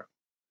together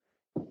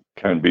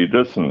can be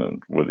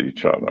dissonant with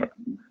each other.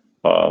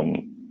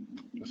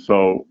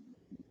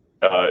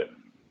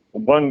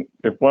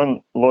 If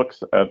one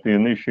looks at the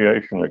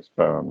initiation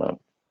experiment,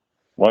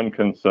 one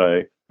can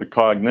say the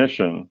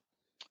cognition,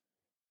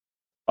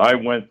 I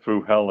went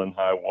through hell and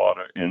high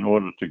water in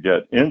order to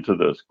get into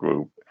this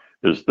group,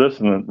 is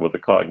dissonant with the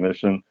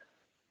cognition,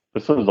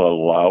 this is a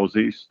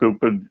lousy,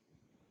 stupid,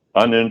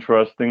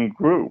 uninteresting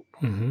group.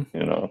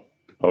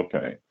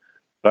 Okay.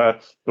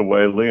 That's the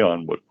way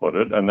Leon would put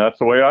it, and that's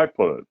the way I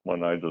put it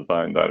when I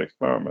designed that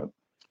experiment.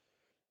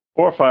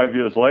 4 or 5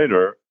 years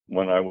later,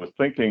 when I was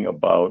thinking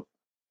about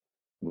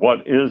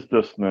what is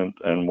dissonant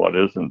and what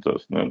isn't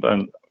dissonant,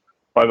 and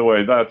by the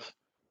way, that's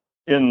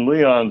in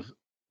Leon's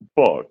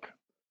book,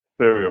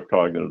 Theory of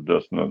Cognitive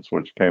Dissonance,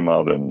 which came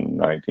out in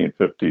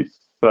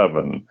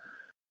 1957,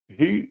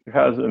 he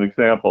has an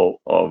example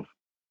of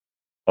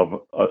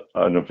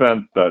an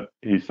event that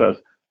he says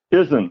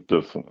isn't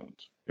dissonant.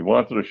 He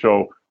wanted to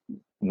show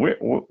where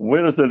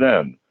does it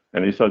end?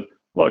 And he says,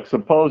 look,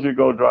 suppose you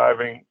go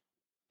driving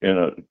in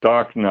a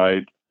dark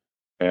night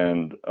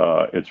and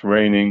it's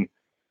raining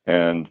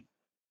and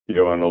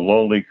you're on a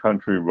lonely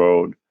country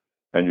road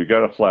and you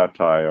get a flat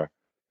tire,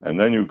 and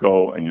then you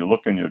go and you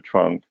look in your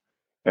trunk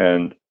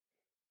and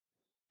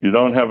you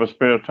don't have a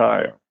spare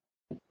tire.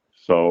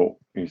 So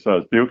he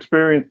says, do you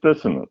experience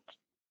dissonance?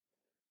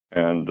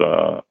 And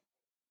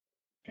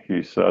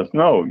he says,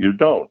 no, you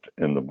don't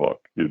in the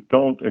book. You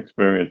don't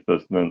experience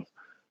dissonance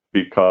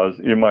because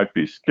you might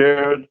be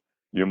scared,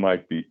 you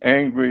might be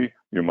angry,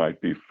 you might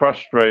be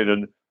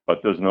frustrated,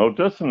 but there's no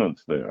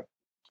dissonance there.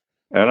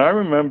 And I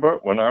remember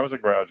when I was a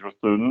graduate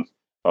student,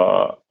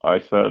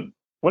 I said,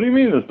 what do you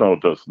mean there's no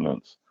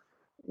dissonance?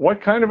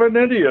 What kind of an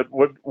idiot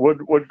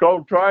would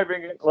go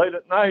driving late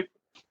at night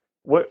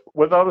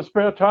without a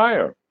spare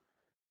tire?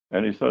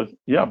 And he says,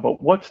 yeah,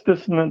 but what's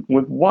dissonant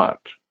with what?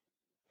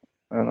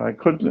 And I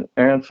couldn't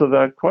answer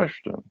that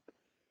question.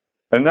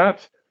 And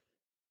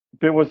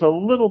there was a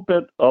little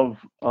bit of,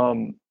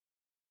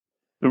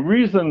 the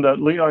reason that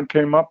Leon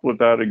came up with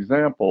that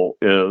example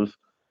is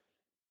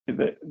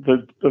the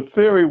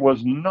theory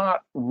was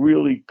not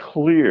really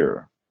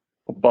clear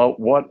about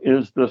what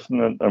is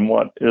dissonant and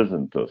what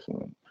isn't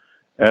dissonant.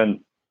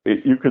 And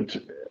you could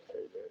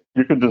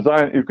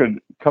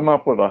come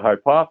up with a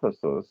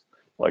hypothesis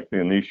like the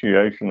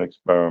initiation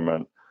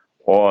experiment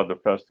or the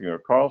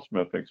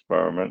Festinger-Carl-Smith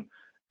experiment,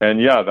 and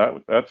yeah,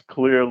 that's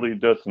clearly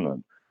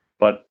dissonant.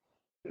 But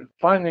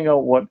finding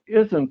out what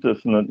isn't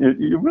dissonant,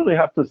 you really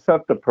have to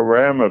set the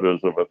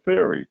parameters of a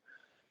theory.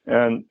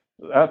 And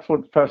that's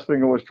what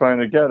Festinger was trying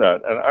to get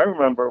at. And I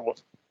remember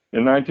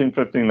in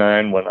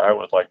 1959 when I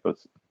was like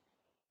this,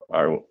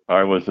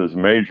 I was his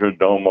major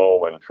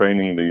domo and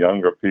training the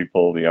younger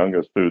people, the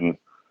younger students,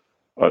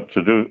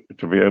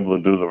 to be able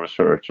to do the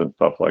research and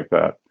stuff like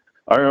that.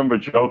 I remember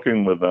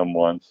joking with them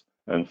once,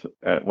 and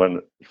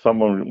when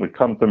someone would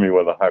come to me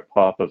with a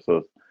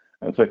hypothesis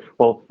and say,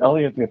 well,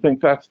 Elliot, do you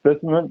think that's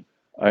dissonant?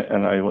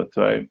 And I would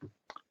say,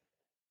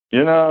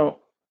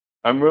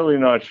 I'm really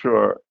not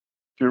sure.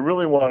 If you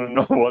really want to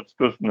know what's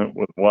dissonant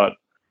with what,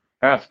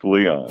 ask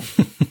Leon.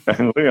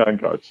 And Leon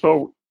got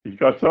so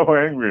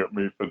angry at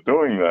me for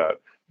doing that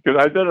because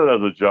I did it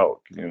as a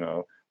joke,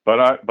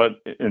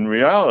 But in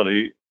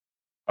reality,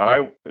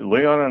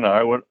 Leon and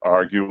I would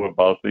argue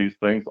about these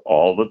things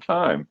all the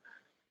time,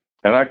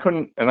 and I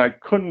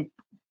couldn't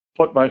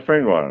put my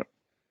finger on it.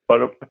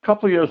 But a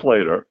couple of years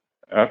later,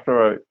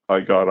 after I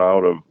got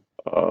out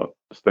of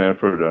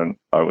Stanford and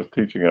I was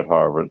teaching at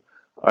Harvard,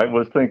 I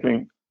was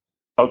thinking,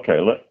 okay,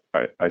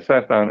 I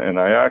sat down and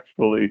I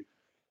actually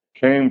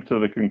came to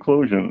the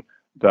conclusion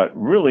that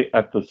really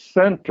at the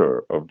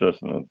center of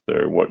dissonance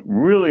theory, what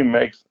really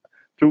makes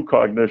two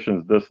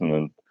cognitions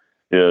dissonant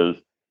is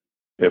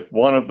if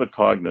one of the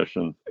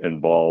cognitions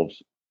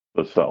involves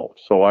the self.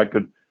 So I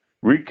could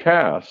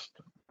recast,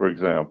 for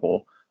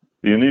example,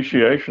 the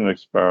initiation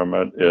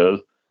experiment is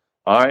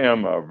I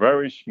am a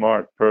very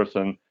smart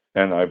person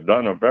and I've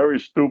done a very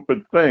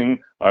stupid thing.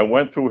 I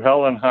went through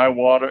hell and high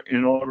water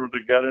in order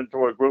to get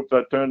into a group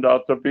that turned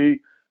out to be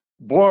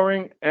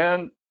boring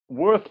and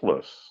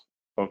worthless.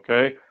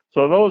 Okay?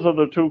 So those are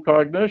the two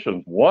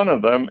cognitions. One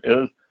of them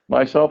is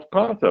my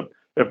self-concept.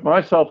 If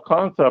my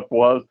self-concept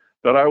was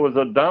that I was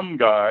a dumb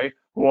guy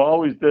who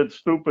always did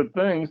stupid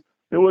things,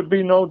 there would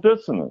be no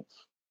dissonance,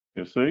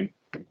 you see?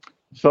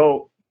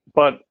 So,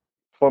 but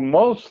for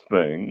most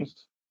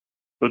things,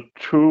 the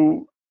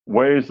two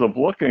ways of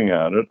looking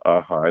at it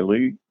are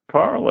highly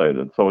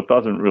correlated. So it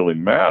doesn't really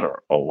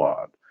matter a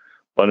lot.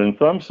 But in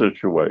some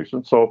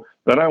situations, so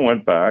then I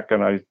went back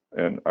and I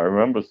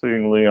remember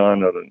seeing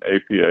Leon at an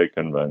APA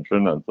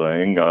convention and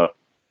saying,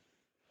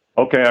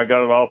 okay, I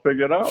got it all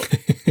figured out.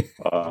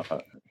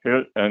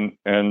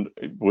 And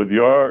with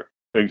your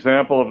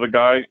example of the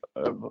guy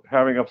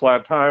having a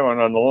flat tire on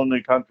a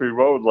lonely country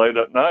road late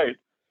at night,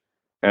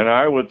 and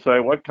I would say,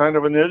 what kind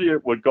of an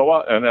idiot would go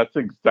out? And that's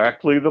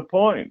exactly the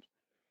point.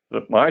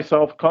 That my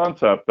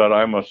self-concept that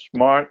I'm a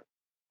smart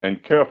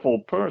and careful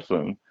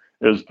person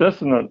is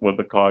dissonant with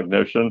the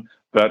cognition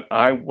that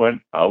I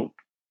went out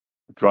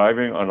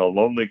driving on a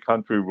lonely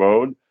country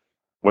road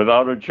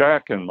without a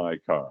jack in my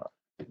car,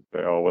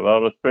 or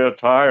without a spare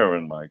tire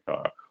in my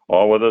car,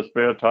 or with a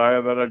spare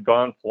tire that had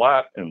gone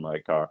flat in my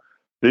car.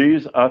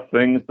 These are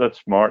things that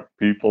smart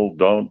people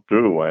don't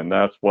do, and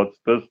that's what's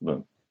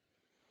dissonant.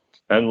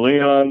 And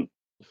Leon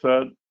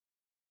said,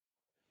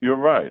 you're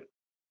right.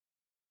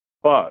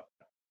 But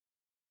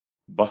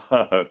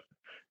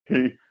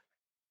he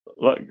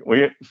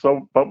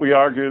we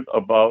argued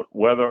about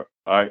whether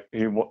I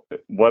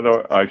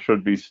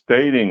should be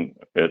stating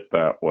it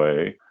that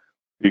way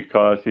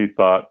because he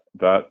thought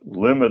that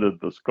limited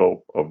the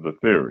scope of the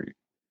theory.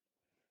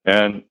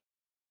 And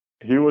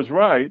he was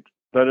right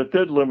that it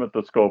did limit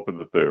the scope of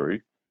the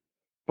theory,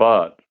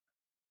 but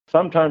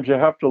sometimes you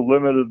have to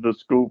limit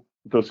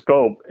the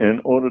scope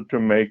in order to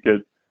make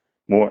it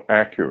more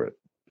accurate.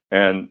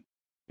 And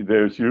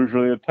there's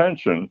usually a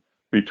tension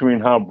between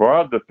how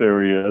broad the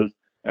theory is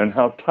and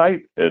how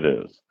tight it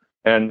is.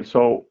 And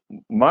so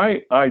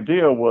my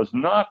idea was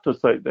not to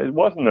say, it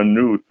wasn't a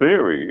new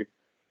theory,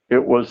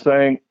 it was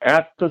saying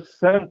at the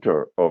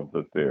center of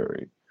the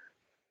theory,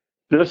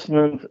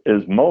 dissonance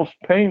is most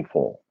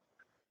painful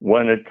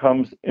when it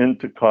comes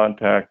into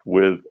contact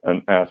with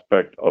an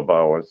aspect of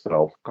our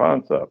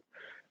self-concept.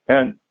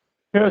 And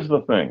here's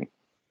the thing,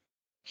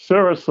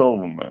 Sarah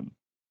Silverman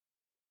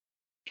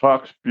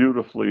talks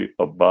beautifully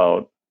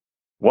about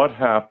what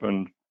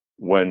happened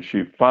when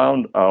she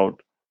found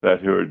out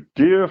that her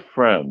dear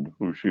friend,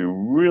 who she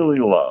really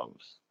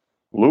loves,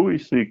 Louis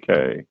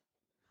C.K.,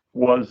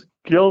 was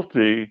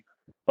guilty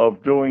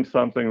of doing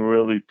something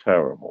really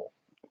terrible.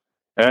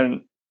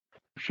 And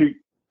she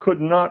could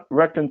not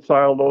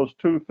reconcile those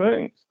two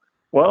things.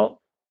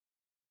 Well,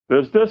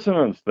 there's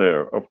dissonance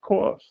there, of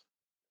course.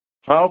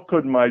 How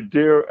could my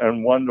dear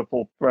and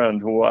wonderful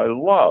friend, who I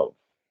love,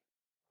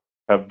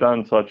 have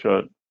done such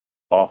an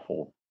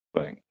awful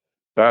thing?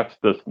 That's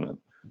dissonant.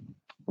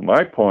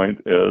 My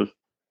point is,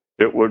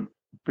 it would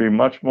be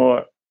much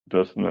more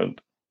dissonant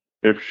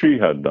if she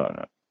had done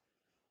it.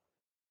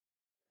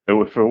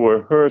 If it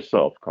were her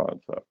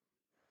self-concept.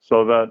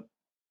 So that,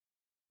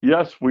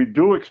 yes, we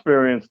do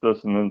experience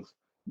dissonance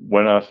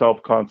when our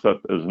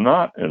self-concept is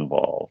not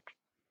involved,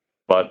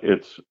 but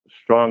it's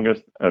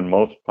strongest and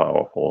most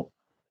powerful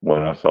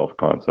when our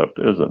self-concept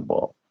is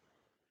involved.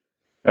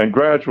 And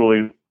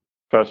gradually,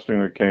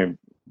 Festinger came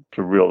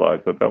to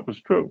realize that that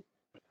was true.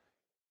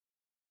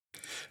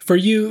 For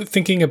you,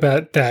 thinking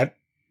about that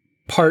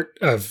part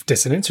of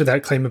dissonance, or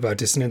that claim about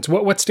dissonance,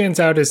 what stands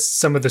out as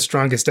some of the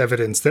strongest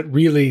evidence that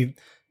really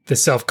the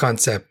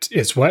self-concept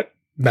is what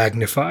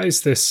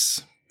magnifies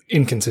this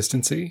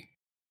inconsistency?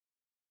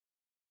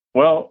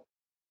 Well,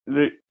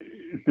 the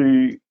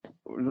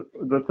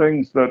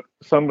things that,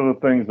 some of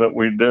the things that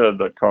we did,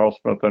 that Carl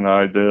Smith and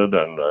I did,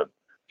 and that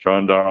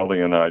John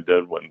Darley and I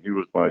did when he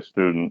was my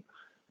student,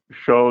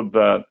 showed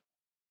that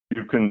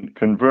you can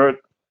convert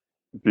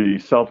the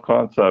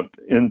self-concept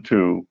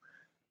into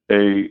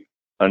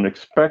an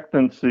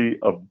expectancy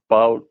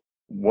about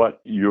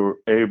what you're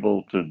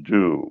able to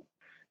do.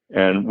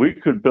 And we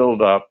could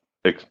build up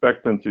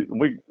expectancy.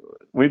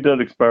 We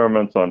did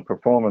experiments on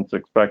performance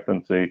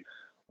expectancy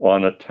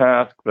on a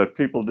task that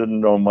people didn't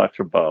know much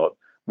about.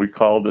 We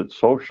called it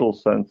social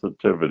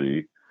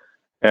sensitivity.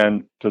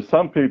 And to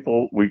some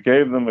people, we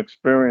gave them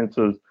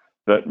experiences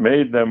that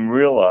made them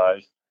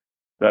realize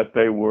that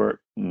they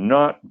were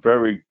not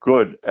very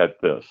good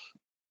at this,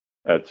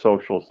 at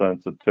social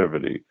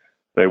sensitivity.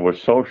 They were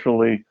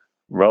socially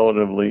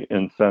relatively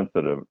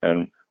insensitive.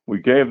 And we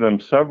gave them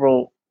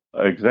several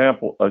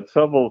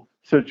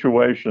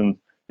situations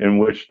in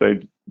which they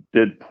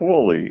did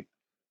poorly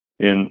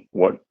in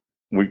what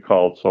we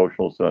called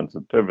social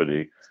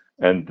sensitivity.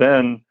 And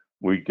then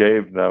we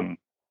gave them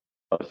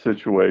a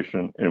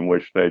situation in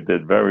which they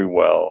did very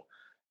well,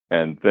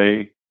 and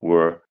they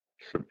were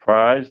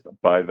surprised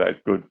by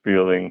that good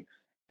feeling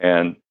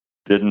and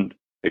didn't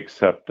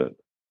accept it.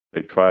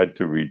 They tried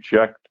to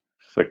reject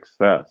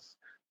success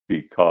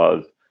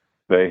because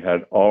they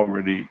had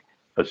already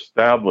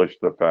established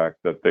the fact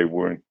that they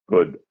weren't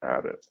good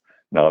at it.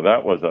 Now,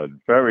 that was a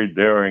very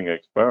daring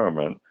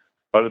experiment,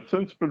 but it's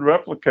since been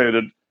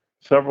replicated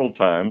several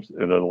times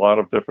in a lot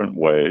of different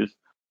ways.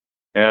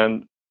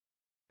 And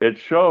it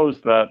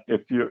shows that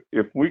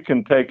if we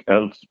can take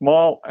a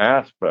small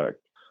aspect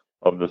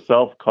of the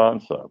self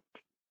concept,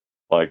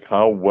 like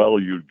how well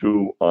you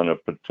do on a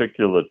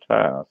particular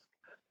task,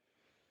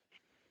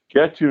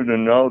 get you to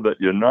know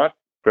that you're not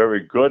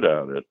very good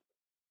at it,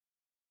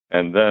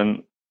 and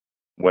then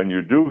when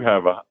you do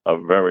have a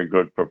very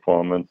good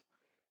performance,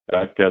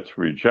 that gets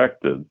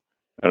rejected.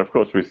 And of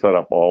course, we set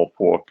up all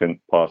four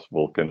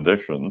possible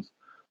conditions,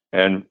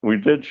 and we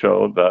did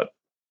show that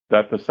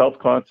the self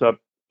concept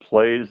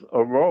plays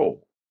a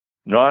role.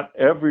 Not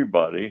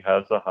everybody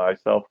has a high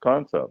self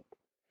concept.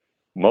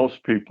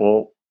 Most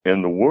people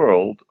in the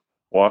world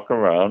walk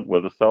around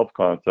with a self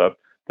concept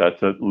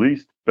that's at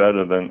least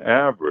better than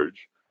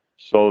average,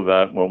 so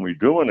that when we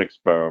do an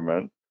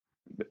experiment,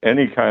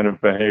 any kind of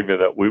behavior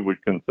that we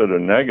would consider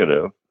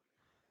negative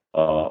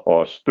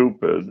or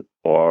stupid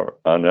or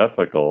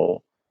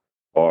unethical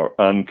or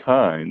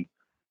unkind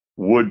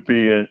would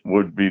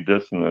be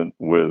dissonant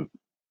with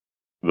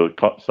the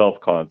self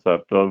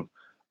concept of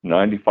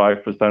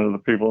 95% of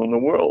the people in the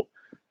world.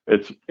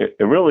 It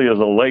really is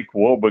a Lake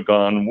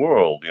Wobegon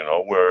world,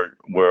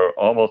 where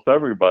almost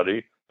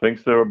everybody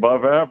thinks they're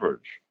above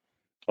average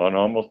on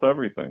almost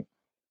everything.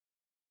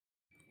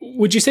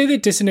 Would you say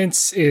that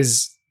dissonance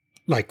is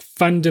like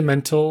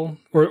fundamental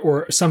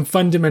or some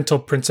fundamental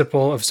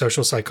principle of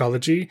social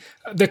psychology?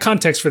 The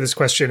context for this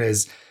question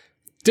is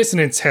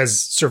dissonance has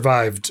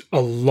survived a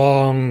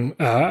long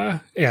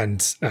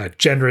and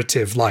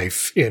generative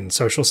life in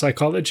social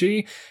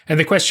psychology. And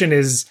the question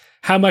is,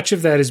 how much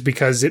of that is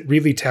because it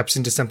really taps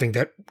into something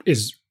that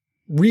is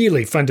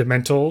really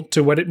fundamental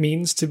to what it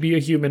means to be a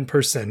human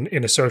person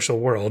in a social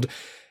world?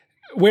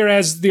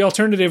 Whereas the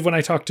alternative, when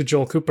I talked to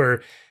Joel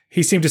Cooper,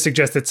 he seemed to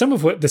suggest that some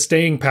of what the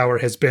staying power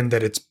has been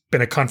that it's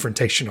been a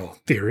confrontational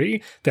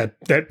theory,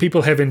 that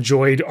people have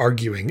enjoyed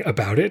arguing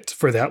about it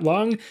for that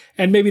long.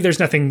 And maybe there's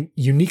nothing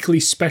uniquely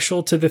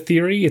special to the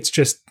theory. It's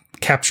just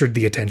captured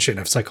the attention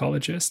of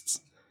psychologists.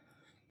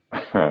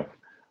 I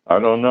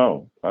don't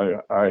know.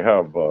 I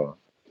have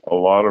a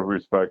lot of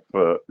respect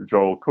for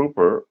Joel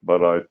Cooper,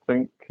 but I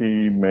think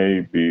he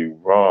may be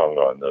wrong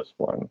on this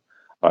one.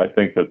 I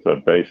think it's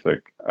a basic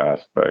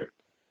aspect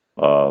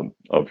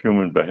of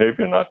human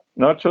behavior,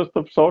 not just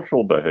of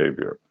social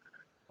behavior.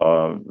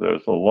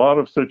 There's a lot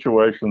of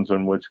situations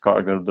in which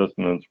cognitive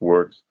dissonance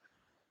works,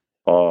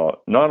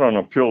 not on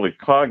a purely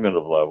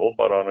cognitive level,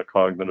 but on a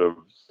cognitive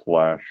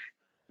slash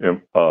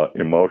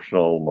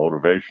emotional,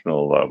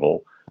 motivational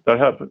level that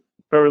have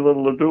very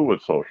little to do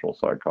with social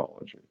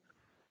psychology.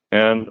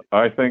 And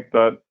I think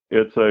that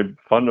it's a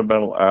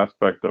fundamental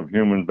aspect of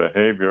human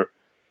behavior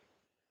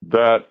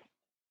that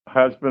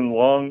has been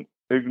long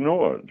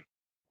ignored.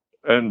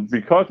 And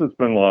because it's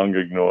been long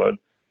ignored,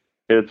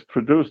 it's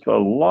produced a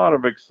lot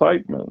of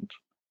excitement,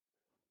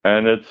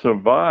 and it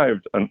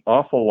survived an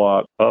awful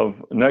lot of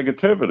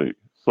negativity.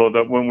 So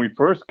that when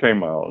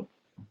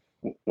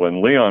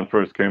Leon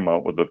first came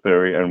out with the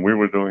theory and we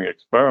were doing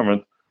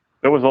experiments,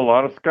 there was a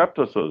lot of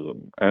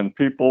skepticism, and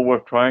people were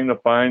trying to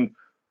find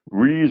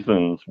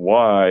reasons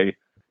why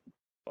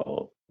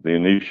the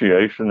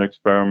initiation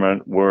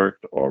experiment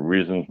worked, or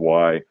reasons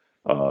why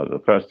the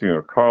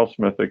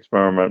Festinger-Carl-Smith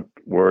experiment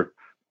worked,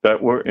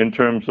 that were in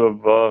terms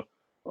of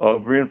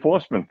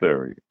reinforcement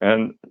theory.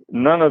 And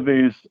none of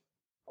these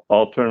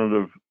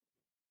alternative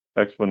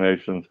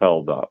explanations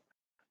held up.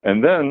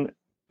 And then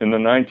in the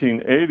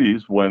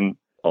 1980s, when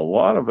a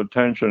lot of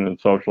attention in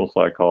social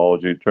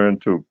psychology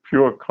turned to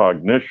pure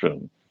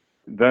cognition,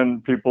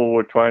 then people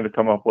were trying to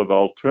come up with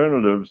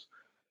alternatives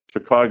to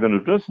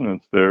cognitive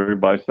dissonance theory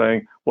by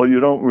saying, well,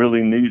 you don't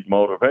really need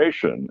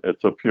motivation.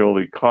 It's a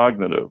purely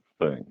cognitive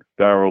thing.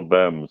 Daryl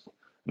Bem's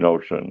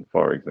notion,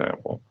 for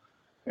example.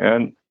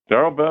 And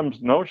Daryl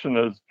Bem's notion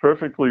is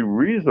perfectly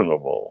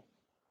reasonable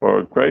for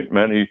a great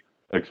many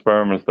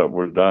experiments that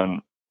were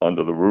done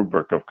under the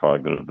rubric of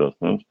cognitive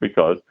dissonance,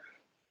 because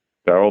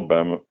Daryl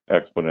Bem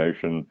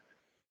explanation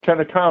can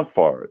account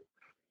for it.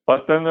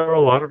 But then there are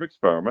a lot of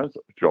experiments,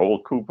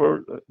 Joel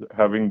Cooper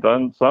having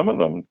done some of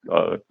them.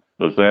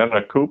 The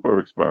Xana Cooper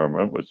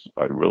experiment, which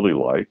I really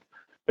like,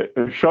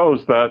 it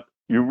shows that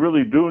you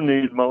really do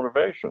need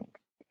motivation.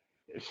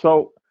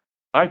 So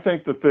I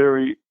think the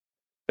theory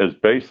is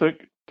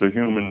basic to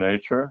human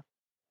nature.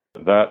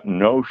 That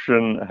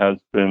notion has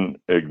been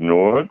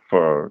ignored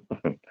for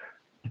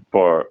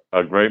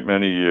a great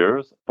many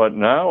years, but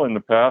now in the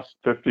past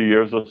 50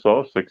 years or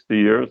so, 60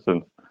 years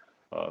since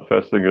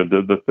Festinger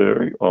did the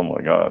theory, oh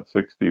my God,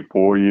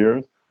 64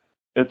 years,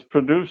 it's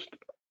produced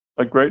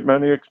a great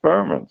many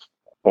experiments,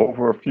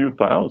 over a few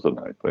thousand,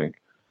 I think.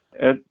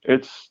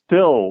 It's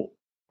still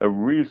a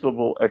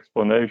reasonable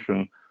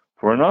explanation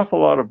for an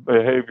awful lot of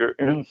behavior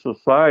in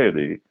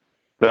society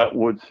that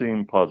would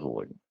seem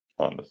puzzling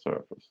on the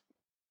surface.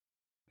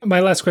 My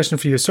last question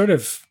for you is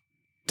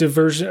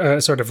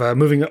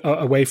moving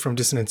away from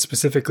dissonance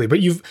specifically,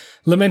 but you've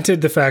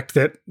lamented the fact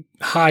that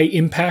high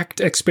impact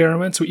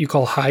experiments, what you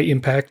call high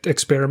impact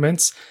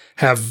experiments,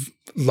 have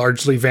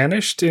largely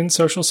vanished in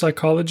social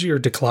psychology or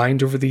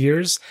declined over the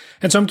years.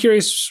 And so I'm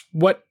curious,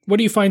 what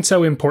do you find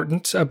so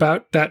important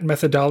about that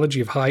methodology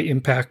of high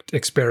impact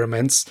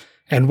experiments,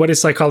 and what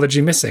is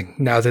psychology missing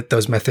now that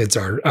those methods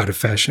are out of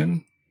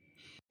fashion?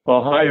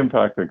 Well, high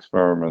impact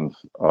experiments,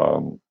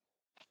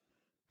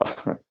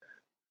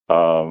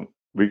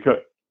 because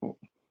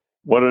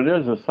what it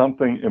is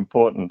something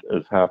important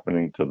is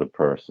happening to the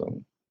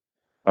person.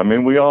 I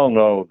mean, we all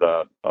know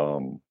that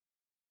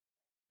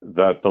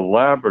that the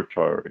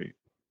laboratory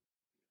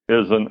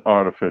is an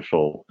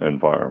artificial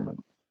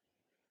environment,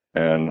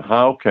 and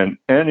how can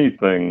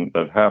anything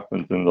that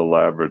happens in the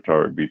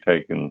laboratory be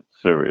taken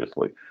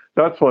seriously?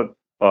 That's what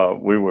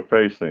we were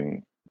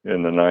facing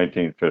in the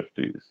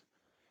 1950s.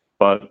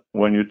 But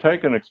when you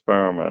take an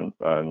experiment,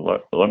 and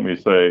let me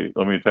take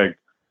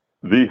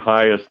the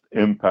highest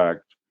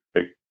impact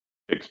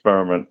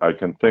experiment I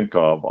can think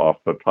of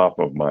off the top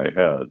of my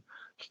head,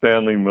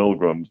 Stanley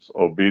Milgram's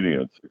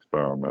obedience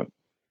experiment.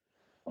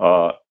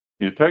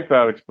 You take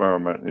that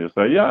experiment and you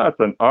say, yeah, it's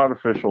an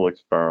artificial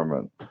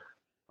experiment.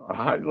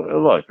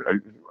 Look,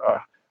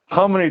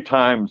 how many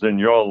times in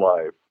your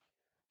life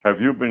have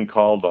you been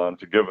called on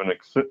to give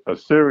a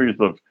series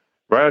of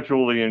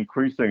gradually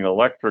increasing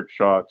electric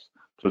shocks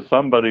to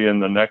somebody in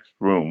the next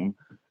room,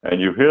 and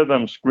you hear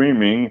them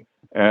screaming,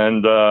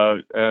 and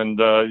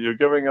you're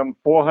giving them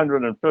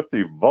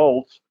 450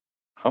 volts?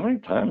 How many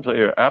times are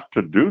you apt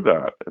to do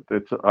that?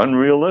 It's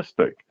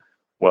unrealistic.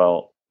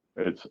 Well,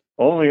 it's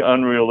only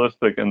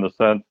unrealistic in the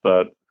sense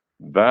that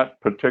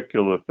that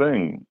particular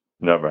thing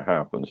never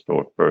happens to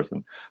a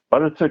person.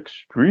 But it's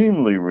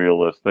extremely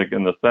realistic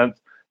in the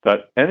sense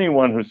that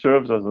anyone who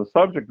serves as a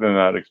subject in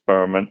that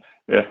experiment,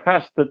 it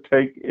has to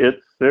take it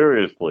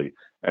seriously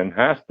and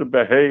has to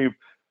behave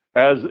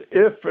as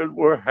if it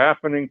were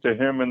happening to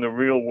him in the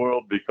real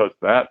world, because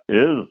that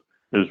is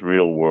his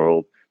real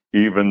world,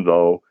 even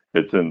though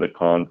it's in the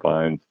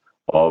confines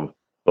of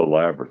the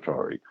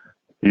laboratory.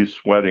 He's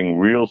sweating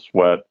real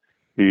sweat.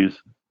 He's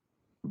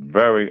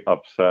very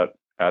upset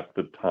at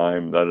the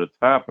time that it's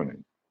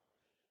happening.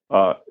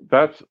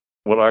 That's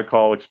what I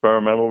call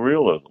experimental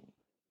realism.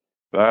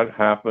 That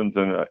happens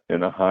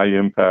in a high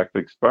impact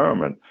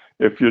experiment.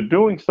 If you're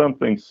doing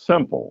something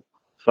simple,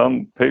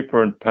 some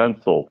paper and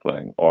pencil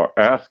thing, or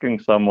asking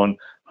someone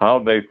how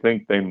they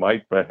think they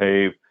might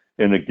behave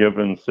in a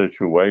given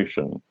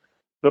situation,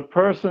 the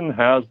person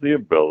has the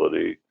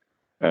ability,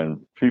 and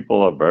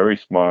people are very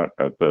smart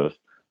at this,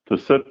 to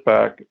sit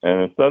back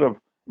and, instead of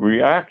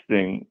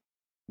reacting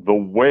the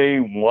way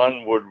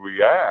one would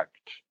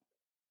react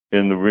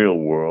in the real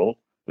world,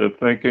 they're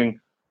thinking,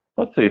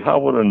 let's see, how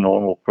would a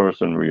normal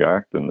person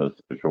react in this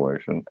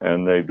situation?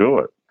 And they do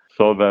it.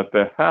 So that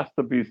there has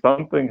to be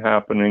something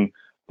happening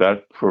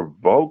that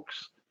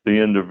provokes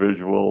the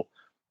individual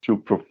to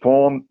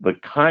perform the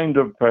kind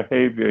of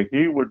behavior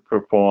he would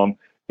perform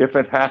if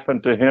it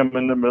happened to him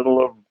in the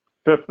middle of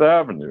Fifth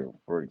Avenue,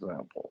 for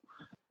example.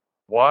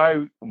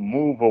 Why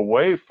move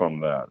away from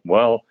that?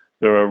 Well,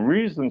 there are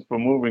reasons for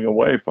moving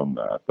away from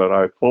that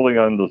I fully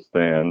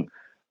understand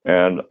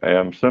and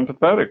am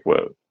sympathetic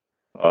with.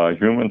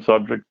 Human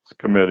subjects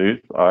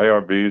committees,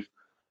 IRBs,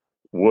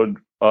 would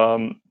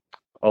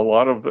a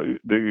lot of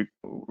the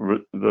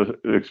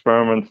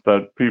experiments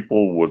that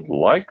people would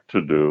like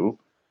to do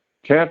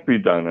can't be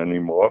done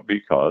anymore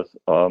because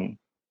of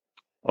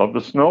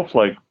the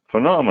snowflake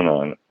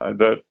phenomenon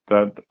that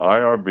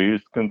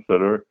IRBs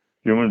consider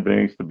human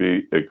beings to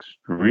be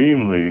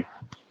extremely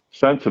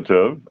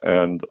sensitive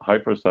and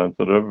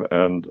hypersensitive,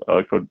 and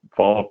could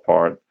fall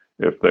apart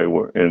if they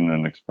were in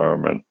an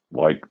experiment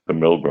like the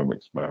Milgram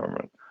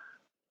experiment,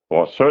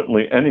 or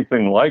certainly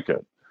anything like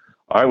it.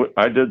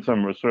 I did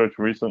some research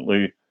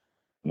recently,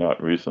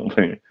 not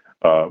recently,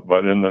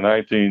 but in the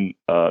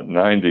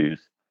 1990s,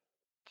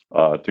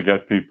 to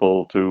get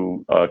people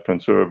to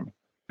conserve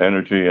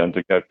energy and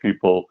to get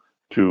people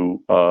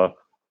to wear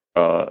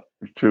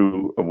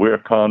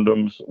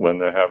condoms when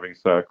they're having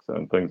sex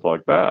and things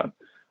like that.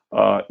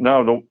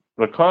 Now,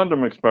 the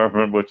condom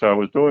experiment, which I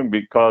was doing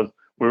because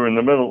we were in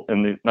the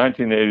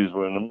 1980s,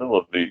 we're in the middle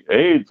of the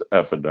AIDS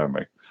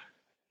epidemic.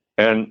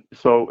 And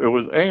so it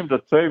was aimed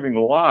at saving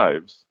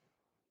lives,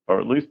 or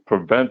at least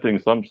preventing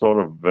some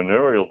sort of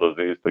venereal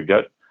disease, to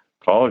get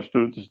college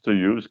students to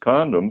use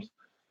condoms.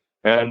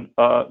 And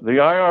the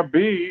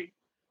IRB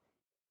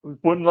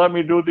wouldn't let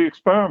me do the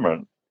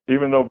experiment,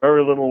 even though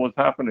very little was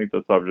happening to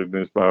the subject of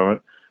the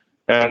experiment.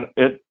 And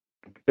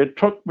it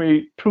took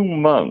me 2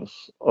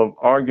 months of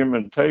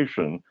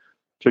argumentation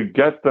to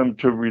get them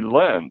to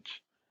relent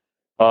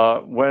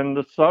when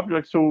the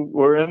subjects who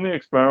were in the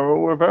experiment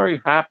were very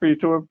happy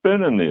to have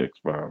been in the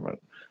experiment.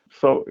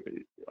 So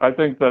I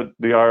think that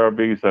the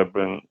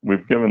IRBs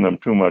we've given them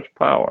too much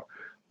power.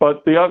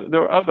 But there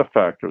are other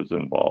factors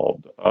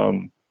involved.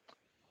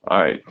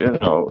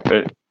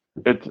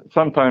 It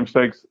sometimes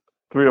takes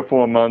 3 or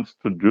 4 months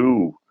to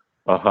do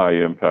a high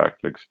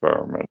impact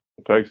experiment.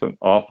 It takes an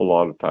awful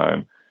lot of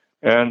time.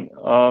 And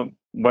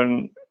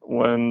when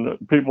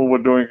people were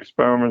doing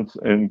experiments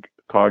in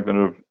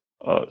cognitive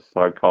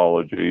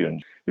psychology,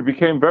 and it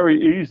became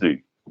very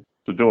easy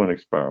to do an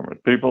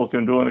experiment. People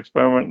can do an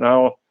experiment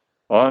now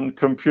on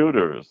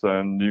computers,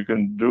 and you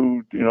can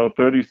do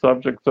 30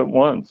 subjects at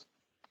once,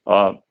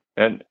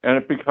 and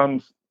it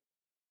becomes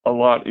a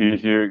lot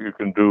easier. You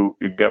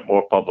get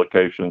more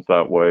publications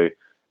that way,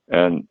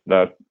 and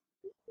that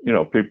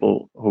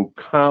people who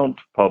count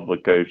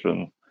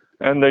publications,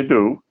 and they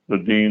do, the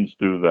deans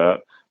do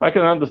that. I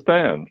can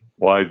understand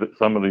why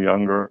some of the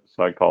younger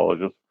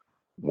psychologists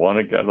want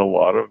to get a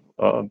lot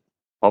of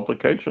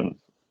publications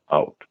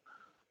out,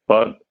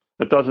 but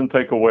it doesn't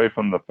take away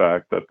from the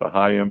fact that the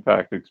high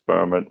impact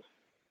experiment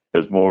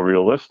is more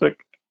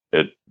realistic.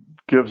 It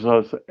gives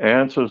us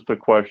answers to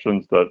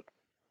questions that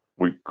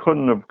we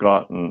couldn't have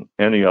gotten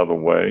any other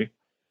way.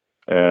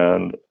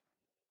 And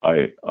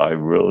I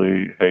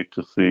really hate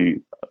to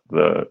see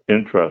the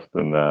interest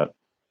in that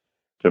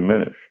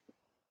diminish.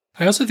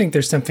 I also think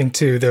there's something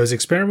to those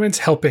experiments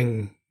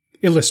helping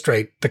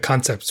illustrate the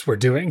concepts we're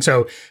doing.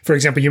 So, for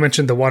example, you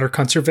mentioned the water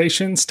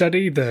conservation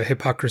study, the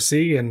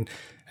hypocrisy, and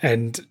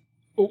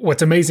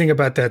what's amazing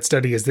about that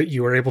study is that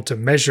you were able to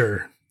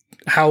measure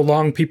how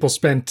long people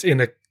spent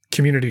in a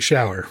community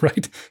shower,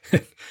 right?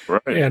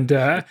 Right.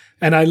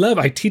 And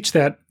I teach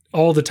that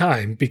all the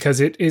time because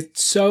it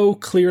so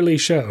clearly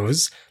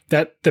shows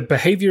that the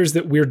behaviors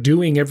that we're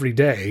doing every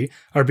day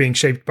are being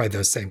shaped by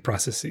those same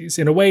processes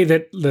in a way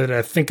that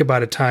a think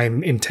about a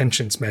time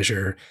intentions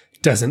measure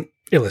doesn't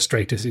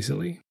illustrate as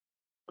easily.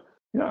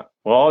 Yeah.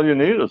 Well, all you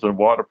need is a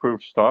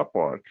waterproof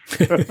stopwatch.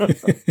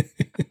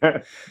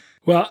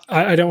 Well,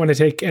 I don't want to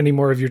take any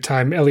more of your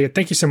time. Elliot,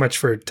 thank you so much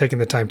for taking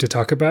the time to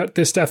talk about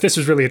this stuff. This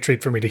was really a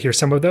treat for me to hear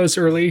some of those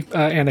early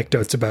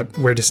anecdotes about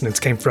where dissonance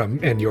came from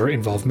and your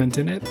involvement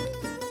in it.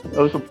 It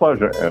was a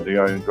pleasure, Andy.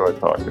 I enjoyed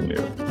talking to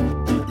you.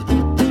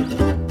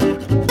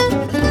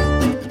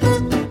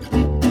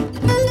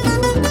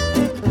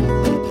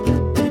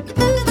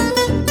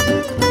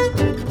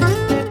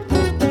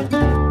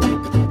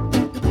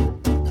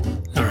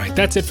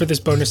 That's it for this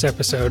bonus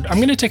episode. I'm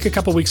going to take a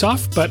couple weeks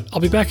off, but I'll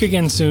be back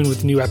again soon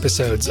with new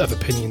episodes of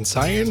Opinion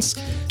Science.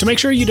 To make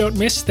sure you don't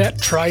miss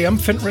that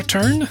triumphant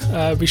return,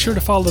 be sure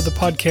to follow the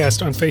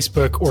podcast on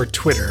Facebook or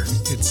Twitter.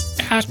 It's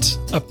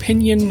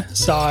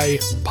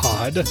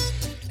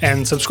 @OpinionSciPod.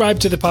 And subscribe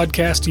to the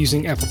podcast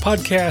using Apple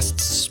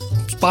Podcasts,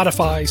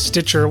 Spotify,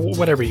 Stitcher,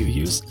 whatever you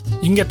use.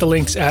 You can get the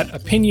links at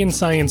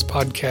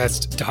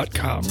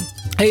opinionsciencepodcast.com.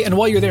 Hey, and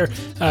while you're there,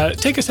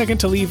 take a second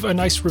to leave a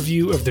nice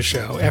review of the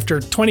show. After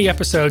 20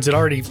 episodes, it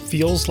already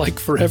feels like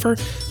forever,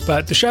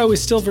 but the show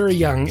is still very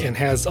young and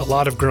has a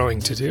lot of growing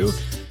to do.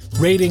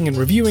 Rating and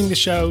reviewing the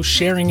show,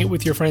 sharing it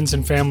with your friends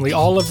and family,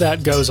 all of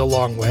that goes a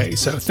long way,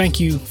 so thank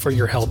you for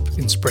your help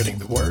in spreading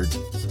the word.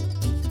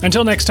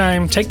 Until next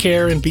time, take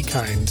care and be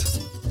kind,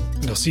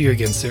 and I'll see you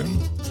again soon.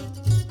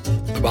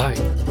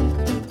 Bye-bye.